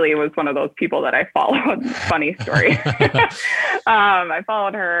 actually Kaylee was one of those people that I followed. Funny story. I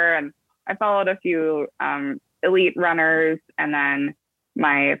followed her, and I followed a few elite runners, and then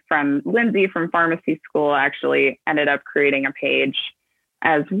my friend Lindsay from pharmacy school actually ended up creating a page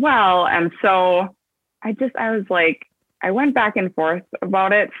as well. And so I was like, I went back and forth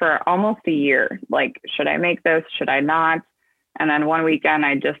about it for almost a year. Like, should I make this? Should I not? And then one weekend,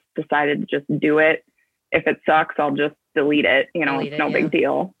 I just decided to just do it. If it sucks, I'll just delete it. It's no big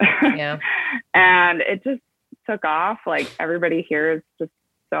deal. Yeah. And it just took off. Like, everybody here is just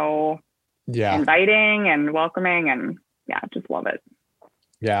so inviting and welcoming, and just love it.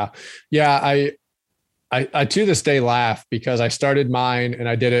 Yeah. I to this day laugh because I started mine and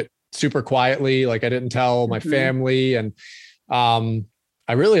I did it super quietly. Like, I didn't tell my family. And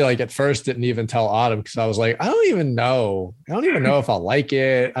I really, like, at first didn't even tell Autumn, because I was like, I don't even know if I'll like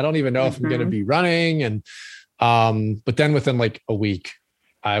it. I don't even know if I'm going to be running. And, but then within like a week,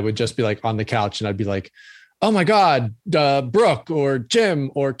 I would just be like on the couch and I'd be like, oh my God, Brooke or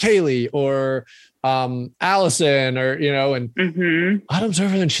Jim or Kaylee or Allison, or, and Autumn's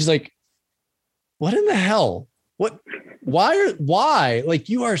over there and she's like, what in the hell? What? Why? Like,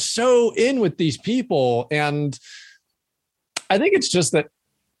 you are so in with these people. And I think it's just that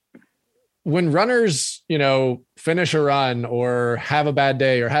when runners, finish a run or have a bad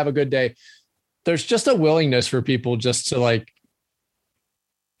day or have a good day, there's just a willingness for people just to like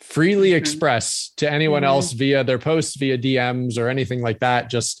freely express to anyone else via their posts, via DMs or anything like that.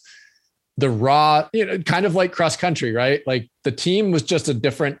 Just the raw, kind of like cross country, right? Like, the team was just a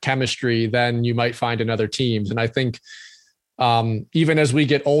different chemistry than you might find in other teams. And I think even as we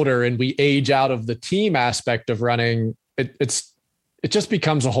get older and we age out of the team aspect of running, it just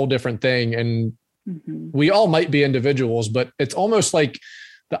becomes a whole different thing. And we all might be individuals, but it's almost like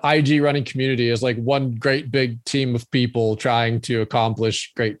the IG running community is like one great big team of people trying to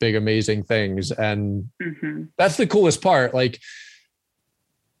accomplish great, big, amazing things. And that's the coolest part. Like,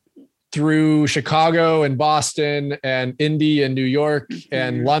 through Chicago and Boston and Indy and New York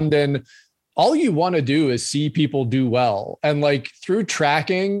and London, all you want to do is see people do well. And like, through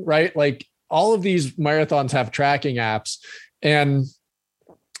tracking, right? Like, all of these marathons have tracking apps, and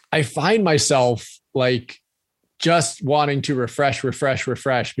I find myself like just wanting to refresh,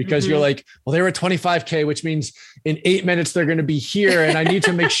 because you're like, well, they were 25K, which means in 8 minutes, they're going to be here. And I need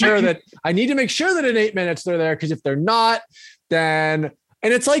to make sure that in 8 minutes they're there. Cause if they're not, then,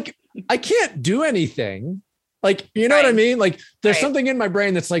 and it's like, I can't do anything Like, you know what I mean? Like there's something in my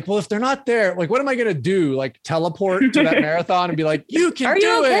brain that's like, well, if they're not there, like, what am I going to do? Like teleport to that marathon and be like, you can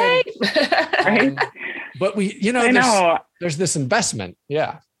do it. But we, there's this investment.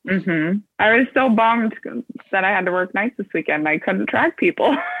 Yeah. Mm-hmm. I was so bummed that I had to work nights this weekend. I couldn't track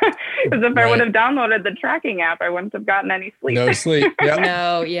people because if I would have downloaded the tracking app, I wouldn't have gotten any sleep. No sleep. Yep.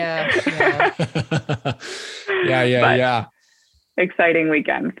 No. Yeah. Yeah. Exciting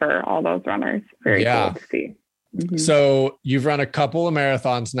weekend for all those runners. Very cool to see. Mm-hmm. So you've run a couple of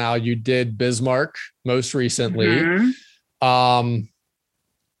marathons now. You did Bismarck most recently. Mm-hmm.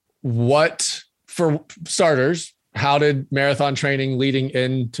 What, for starters, how did marathon training leading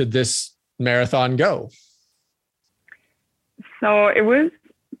into this marathon go? So it was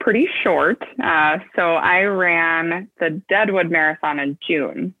pretty short. So I ran the Deadwood Marathon in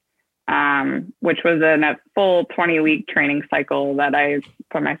June, which was a full 20-week training cycle that I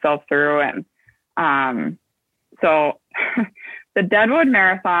put myself through. And so the Deadwood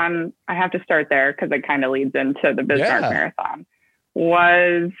Marathon, I have to start there because it kind of leads into the Bismarck Marathon,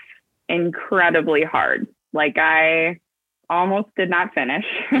 was incredibly hard. Like I almost did not finish.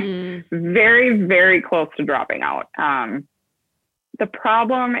 Very, very close to dropping out. The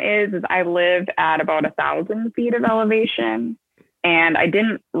problem is I live at about 1,000 feet of elevation, and I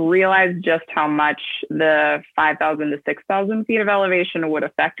didn't realize just how much the 5,000 to 6,000 feet of elevation would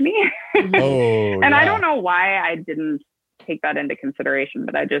affect me. I don't know why I didn't take that into consideration,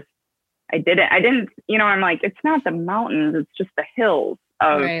 but I didn't, I'm like, it's not the mountains, it's just the hills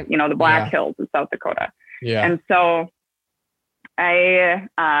of, the Black Hills of South Dakota. Yeah. And so I,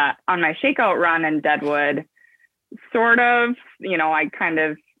 on my shakeout run in Deadwood, sort of, I kind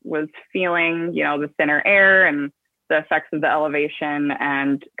of was feeling, the thinner air and the effects of the elevation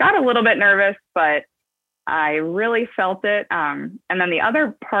and got a little bit nervous, but I really felt it. And then the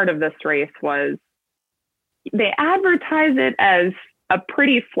other part of this race was they advertise it as a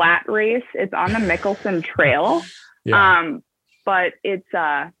pretty flat race. It's on the Mickelson Trail. But it's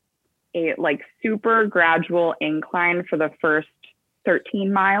a like super gradual incline for the first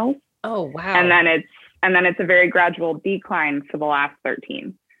 13 miles. Oh, wow. And then it's a very gradual decline for the last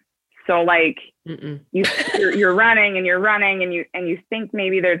 13. So like you're running and you think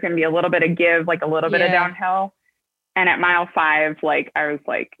maybe there's going to be a little bit of give, like a little bit of downhill. And at mile 5, like I was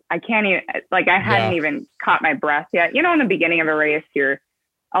like, I can't even, like I hadn't even caught my breath yet. In the beginning of a race,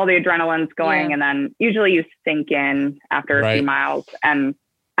 all the adrenaline's going and then usually you sink in after a few miles, and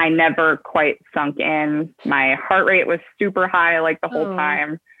I never quite sunk in. My heart rate was super high, like the whole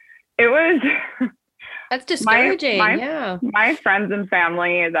time. It was that's discouraging. My friends and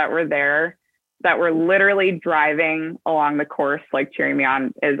family that were there, that were literally driving along the course, like cheering me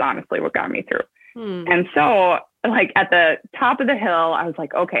on, is honestly what got me through. And so like at the top of the hill, I was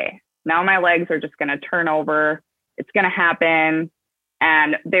like, okay, now my legs are just going to turn over. It's going to happen.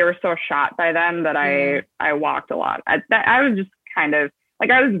 And they were so shot by them that I walked a lot. I was just kind of like,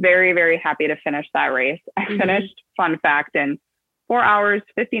 I was very, very happy to finish that race. I finished, fun fact, in 4 hours,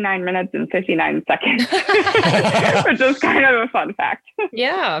 59 minutes and 59 seconds, which is kind of a fun fact.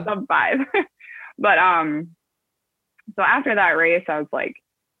 Yeah. Sub 5. But so after that race, I was like,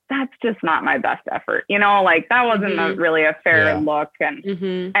 that's just not my best effort. Like that wasn't really a fair look. And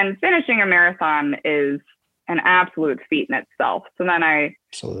finishing a marathon is an absolute feat in itself. So then I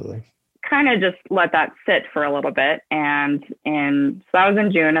kind of just let that sit for a little bit. And so that was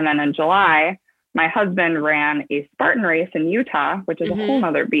in June. And then in July, my husband ran a Spartan race in Utah, which is a whole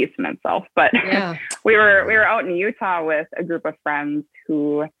nother beast in itself. But we were out in Utah with a group of friends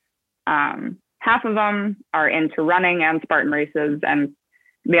who half of them are into running and Spartan races, and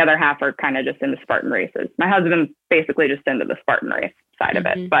the other half are kind of just into Spartan races. My husband's basically just into the Spartan race side of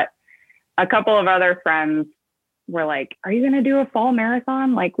it. But a couple of other friends were like, are you going to do a fall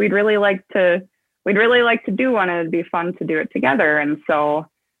marathon? Like, we'd really like to do one. It'd be fun to do it together. And so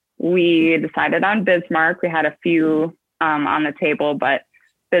we decided on Bismarck. We had a few on the table, but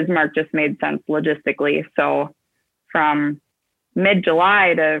Bismarck just made sense logistically. So from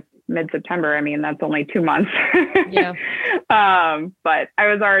mid-July to mid-September, I mean, that's only 2 months. But I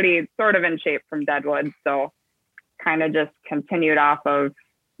was already sort of in shape from Deadwood. So kind of just continued off of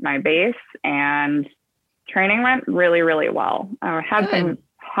my base, and training went really, really well. I had some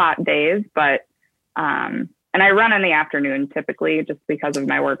hot days, but, and I run in the afternoon typically just because of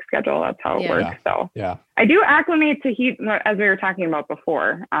my work schedule. That's how it works. So I do acclimate to heat, as we were talking about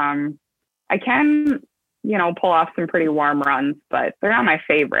before. I can, pull off some pretty warm runs, but they're not my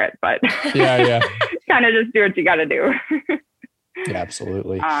favorite, but kind of just do what you got to do.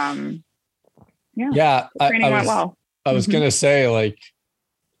 Absolutely. Training I went well. I was going to say, like,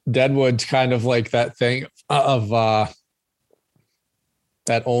 Deadwood's kind of like that thing of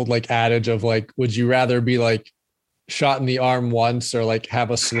that old like adage of like, would you rather be like shot in the arm once or like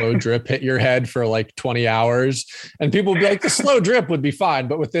have a slow drip hit your head for like 20 hours? And people would be like, the slow drip would be fine,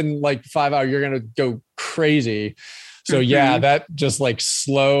 but within like 5 hours, you're going to go crazy. So yeah, that just like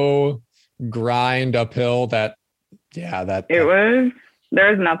slow grind uphill there's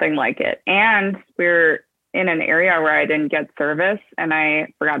nothing like it. And we're in an area where I didn't get service and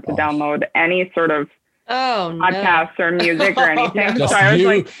I forgot to download any sort of podcast or music or anything. Just so I was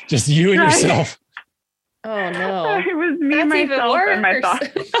like, just you and yourself. Oh no. It was me, myself, and my thoughts.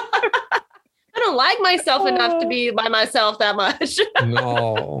 I don't like myself enough to be by myself that much.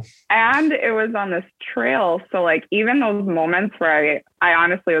 No. And it was on this trail. So like even those moments where I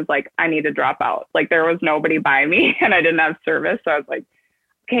honestly was like, I need to drop out. Like there was nobody by me and I didn't have service. So I was like,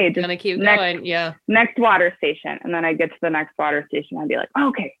 okay, just gonna keep going. Yeah. Next water station. And then I get to the next water station. I'd be like,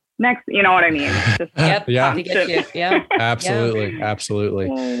 okay, next, you know what I mean? Just, yeah. To get you. Yeah. Absolutely. Yeah.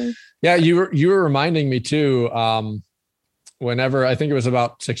 Absolutely. Yeah. You were reminding me too. Whenever I think it was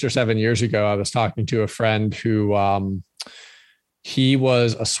about 6 or 7 years ago, I was talking to a friend who he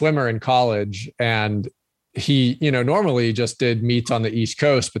was a swimmer in college, and he, normally just did meets on the East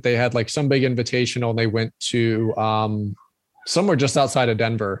Coast, but they had like some big invitational and they went to somewhere just outside of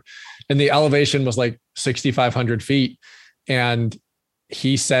Denver, and the elevation was like 6,500 feet. And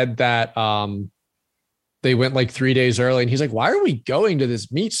he said that they went like 3 days early, and he's like, why are we going to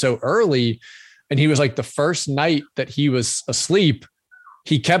this meet so early? And he was like, the first night that he was asleep,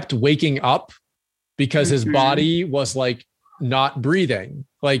 he kept waking up because his body was like not breathing.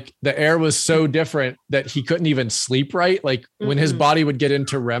 Like the air was so different that he couldn't even sleep right. Like when his body would get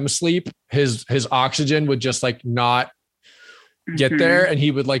into REM sleep, his oxygen would just like not get there. And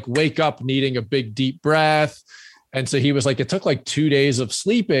he would like wake up needing a big deep breath. And so he was like, it took like 2 days of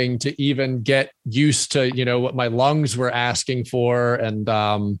sleeping to even get used to, what my lungs were asking for. And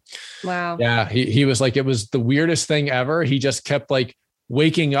wow. Yeah, he was like, it was the weirdest thing ever. He just kept like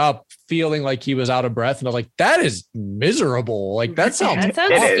waking up feeling like he was out of breath. And I was like, that is miserable. Like that sounds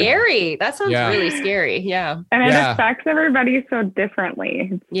scary. That sounds really scary. Yeah. And it affects everybody so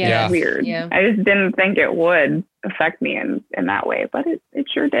differently. It's weird. Yeah. I just didn't think it would affect me in that way, but it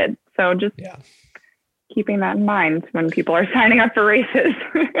sure did. So just keeping that in mind when people are signing up for races.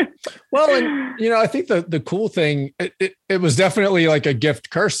 Well, and I think the cool thing, it was definitely like a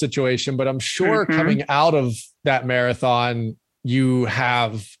gift curse situation, but I'm sure coming out of that marathon, you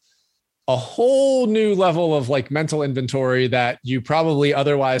have a whole new level of like mental inventory that you probably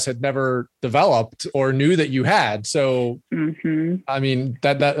otherwise had never developed or knew that you had. So, I mean,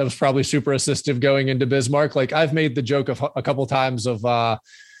 that was probably super assistive going into Bismarck. Like I've made the joke of a couple times of,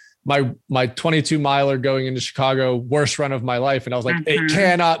 my 22 miler going into Chicago, worst run of my life. And I was like, it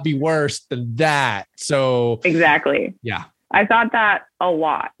cannot be worse than that. So exactly. Yeah. I thought that a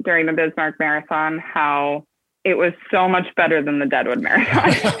lot during the Bismarck Marathon, how it was so much better than the Deadwood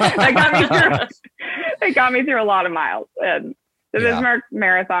Marathon. It got me through a lot of miles. And the Bismarck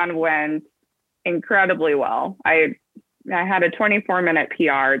Marathon went incredibly well. I had a 24-minute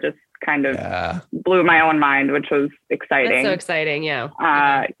PR, just kind of blew my own mind, which was exciting. That's so exciting. Yeah.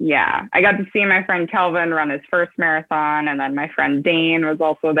 I got to see my friend Kelvin run his first marathon, and then my friend Dane was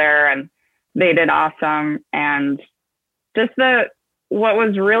also there, and they did awesome. And just what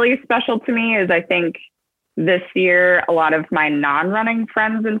was really special to me is I think this year, a lot of my non-running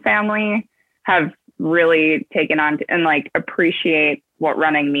friends and family have really taken on and like appreciate what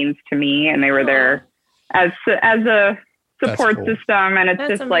running means to me. And they were there as a support system. And it's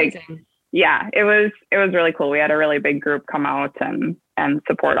just amazing. Like, it was really cool. We had a really big group come out and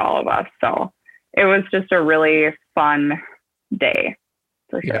support all of us. So it was just a really fun day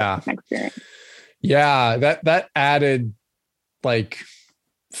for sure. Experience. Yeah. That added like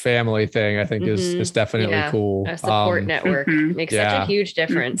family thing, I think is definitely cool. A support network makes such a huge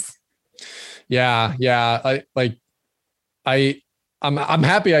difference. Yeah. I'm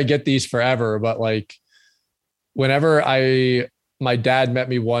happy I get these forever, but like, whenever my dad met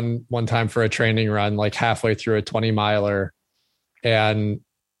me one time for a training run, like halfway through a 20 miler, and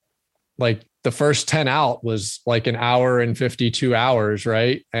like the first 10 out was like an hour and 52 hours.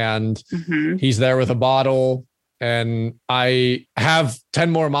 Right. And he's there with a bottle, and I have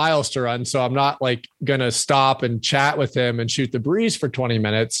 10 more miles to run. So I'm not like going to stop and chat with him and shoot the breeze for 20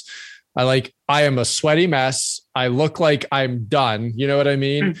 minutes. I am a sweaty mess. I look like I'm done. You know what I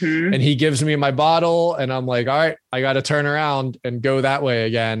mean? And he gives me my bottle, and I'm like, all right, I got to turn around and go that way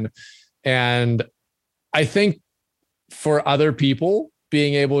again. And I think for other people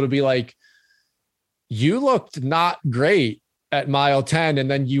being able to be like, you looked not great at mile 10 and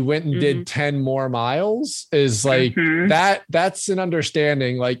then you went and did 10 more miles is like that's an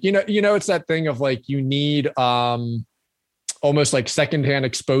understanding. Like, it's that thing of like, you need almost like secondhand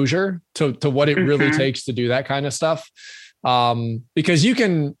exposure to what it really takes to do that kind of stuff. Because you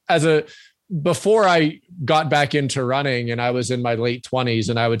can, before I got back into running and I was in my late 20s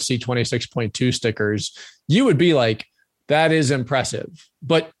and I would see 26.2 stickers, you would be like, that is impressive.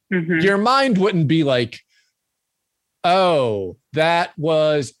 But your mind wouldn't be like, oh, that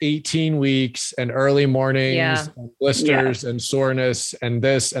was 18 weeks and early mornings and blisters and soreness and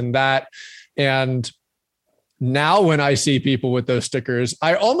this and that. And now when I see people with those stickers,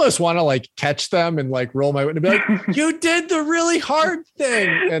 I almost want to like catch them and like roll my window and be like, you did the really hard thing.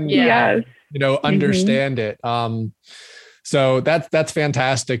 And, understand it. So that's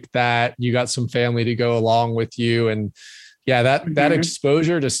fantastic that you got some family to go along with you. And that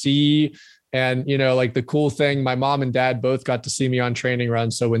exposure to see, and, like the cool thing, my mom and dad both got to see me on training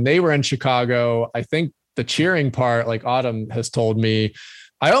runs. So when they were in Chicago, I think the cheering part, like Autumn has told me,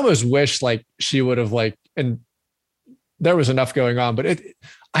 I almost wish like she would have like, and there was enough going on, but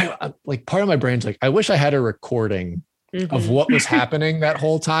I like part of my brain's like, I wish I had a recording of what was happening that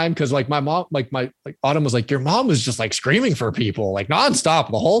whole time. Cause like my mom, like Autumn was like, your mom was just like screaming for people like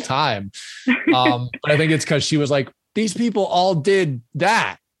nonstop the whole time. But I think it's cause she was like, these people all did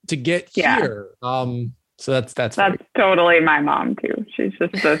that to get here. So that's totally my mom too. She's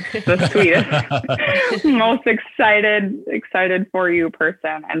just the sweetest, most excited for you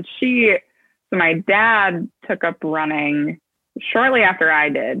person. And so my dad took up running shortly after I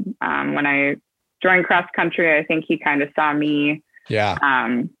did. When I joined cross country, I think he kind of saw me, get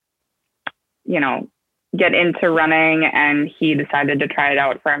into running, and he decided to try it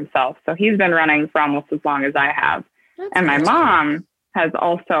out for himself. So he's been running for almost as long as I have. And my mom has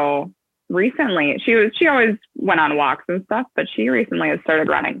also recently, she always went on walks and stuff, but she recently has started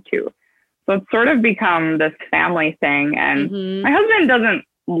running too. So it's sort of become this family thing. And my husband doesn't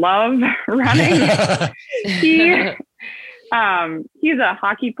love running. He's a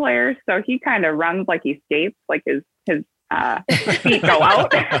hockey player, so he kind of runs like he skates, like his feet go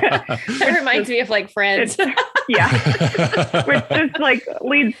out. That reminds me of like Friends. Which just like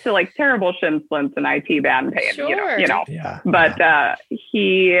leads to like terrible shin splints and IT band pain. But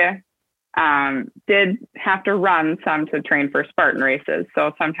he did have to run some to train for Spartan races,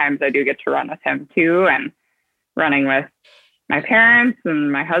 so sometimes I do get to run with him too, and running with my parents and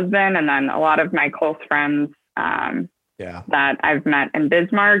my husband, and then a lot of my close friends that I've met in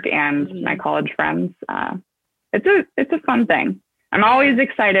Bismarck and my college friends. It's a fun thing. I'm always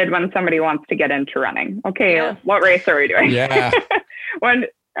excited when somebody wants to get into running. Okay, what race are we doing? Yeah. When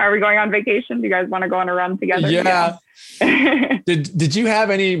are we going on vacation? Do you guys want to go on a run together? Yeah. Did you have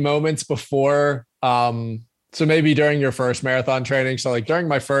any moments before? So maybe during your first marathon training. So like during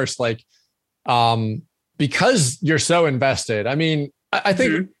my first, like, because you're so invested. I mean, I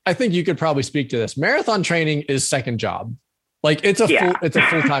think you could probably speak to this. Marathon training is second job. Like it's a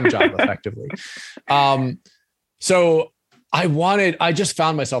full-time job effectively. So I just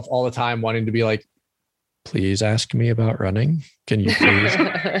found myself all the time wanting to be like, please ask me about running. Can you please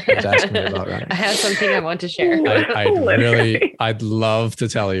ask me about running? I have something I want to share. I'd love to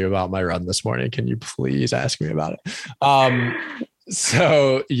tell you about my run this morning. Can you please ask me about it?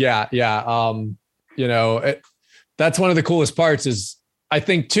 That's one of the coolest parts is I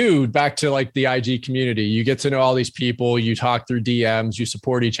think too, back to like the IG community, you get to know all these people, you talk through DMs, you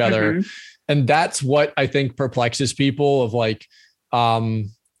support each other. And that's what I think perplexes people of like,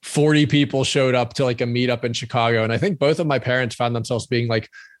 40 people showed up to like a meetup in Chicago. And I think both of my parents found themselves being like,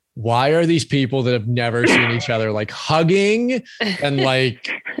 why are these people that have never seen each other like hugging and like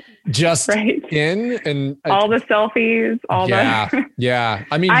just in and all the selfies, Yeah.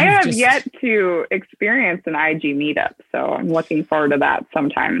 I mean, I have yet to experience an IG meetup, so I'm looking forward to that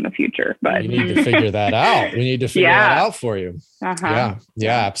sometime in the future. But you need to figure that out. We need to figure that out for you. Yeah,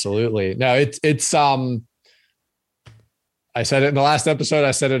 absolutely. No, it's I said it in the last episode.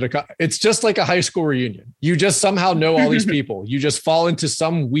 I said it. It's just like a high school reunion. You just somehow know all these people. You just fall into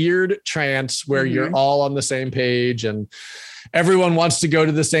some weird trance where you're all on the same page and everyone wants to go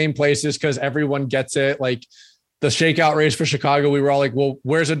to the same places because everyone gets it. Like the shakeout race for Chicago, we were all like, well,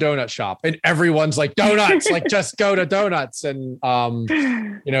 where's a donut shop? And everyone's like, donuts, like just go to donuts. And,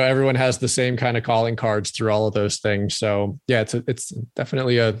 everyone has the same kind of calling cards through all of those things. So yeah, it's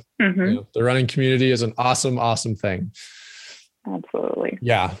definitely the running community is an awesome, awesome thing. Absolutely.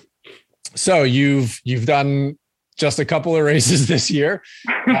 Yeah. So you've done just a couple of races this year,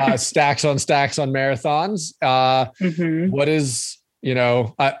 stacks on marathons. What is,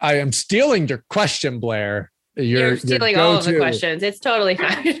 I am stealing your question, Blair. You're stealing all of the questions. It's totally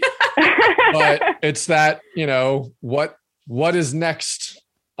fine. But it's that, what is next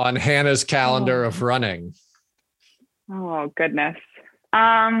on Hannah's calendar of running? Oh, goodness.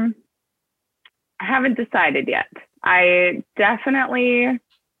 I haven't decided yet. I definitely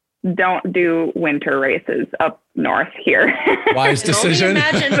don't do winter races up north here. Wise decision.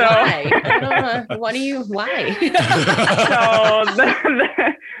 Imagine why. I don't know. Why? So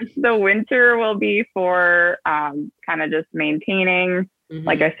the winter will be for kind of just maintaining,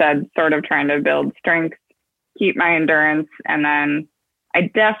 like I said, sort of trying to build strength, keep my endurance. And then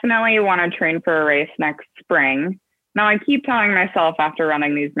I definitely want to train for a race next spring. Now, I keep telling myself after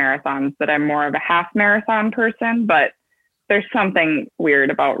running these marathons that I'm more of a half marathon person, but there's something weird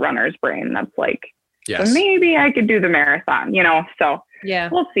about runner's brain that's like, yes, so maybe I could do the marathon, so yeah,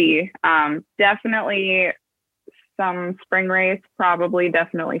 we'll see. Definitely some spring race,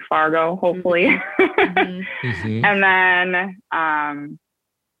 definitely Fargo, hopefully. And then, I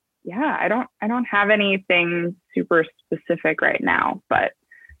don't have anything super specific right now, but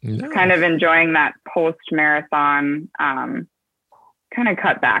kind of enjoying that post-marathon, kind of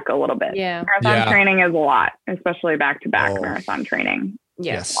cut back a little bit. Yeah. Marathon training is a lot, especially back-to-back marathon training.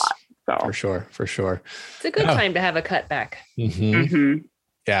 Yes. A lot, so. For sure. It's a good time to have a cutback.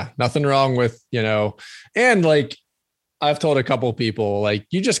 Yeah. Nothing wrong with, and like I've told a couple of people, like,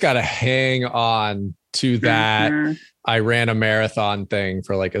 you just got to hang on to that. I ran a marathon thing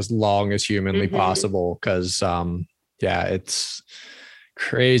for like as long as humanly possible. Cause it's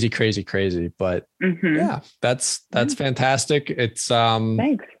crazy, but that's fantastic. It's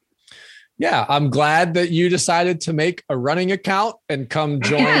thanks. Yeah, I'm glad that you decided to make a running account and come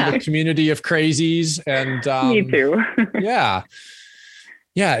join the community of crazies. And me too.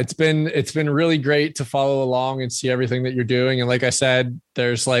 Yeah, it's been really great to follow along and see everything that you're doing. And like I said,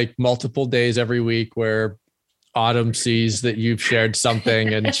 there's like multiple days every week where Autumn sees that you've shared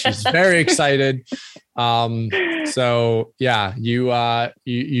something and she's very excited. So yeah,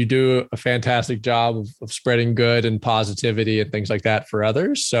 you do a fantastic job of spreading good and positivity and things like that for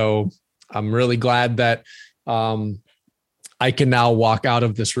others. So I'm really glad that I can now walk out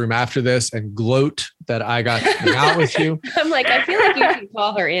of this room after this and gloat that I got to hang out with you. I'm like, I feel like you can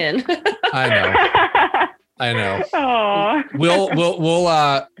call her in. I know. Oh.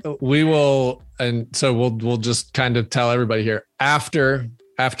 We will. And so we'll just kind of tell everybody here after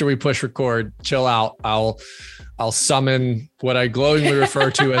we push record, chill out. I'll summon what I glowingly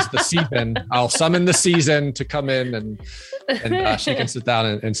refer to as the season. I'll summon the season to come in and she can sit down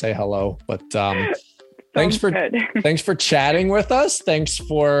and say hello. But thanks for chatting with us. Thanks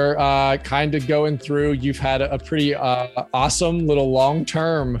for kind of going through. You've had a pretty awesome little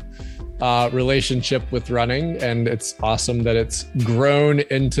long-term relationship with running, and it's awesome that it's grown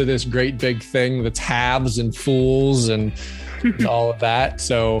into this great big thing that's halves and fulls and all of that.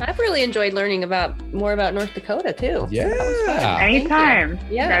 So I've really enjoyed learning more about North Dakota too. Yeah. Anytime.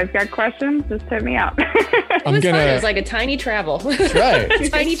 Yeah. You guys got questions, just hit me up. It was like a tiny travel. That's right. A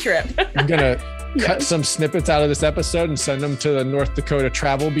tiny trip. I'm gonna cut some snippets out of this episode and send them to the North Dakota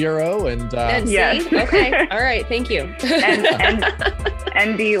Travel Bureau. And yes. Okay. All right. Thank you. and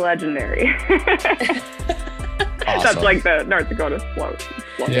ND Legendary. Awesome. That's like the North Dakota float.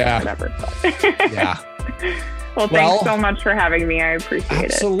 Yeah. Whatever. Yeah. Well, thanks so much for having me. I appreciate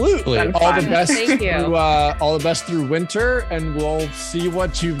it. Absolutely. All the best. Thank you. All the best through winter, and we'll see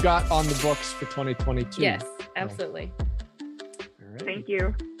what you've got on the books for 2022. Yes, absolutely. Thank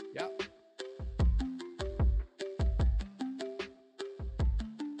you.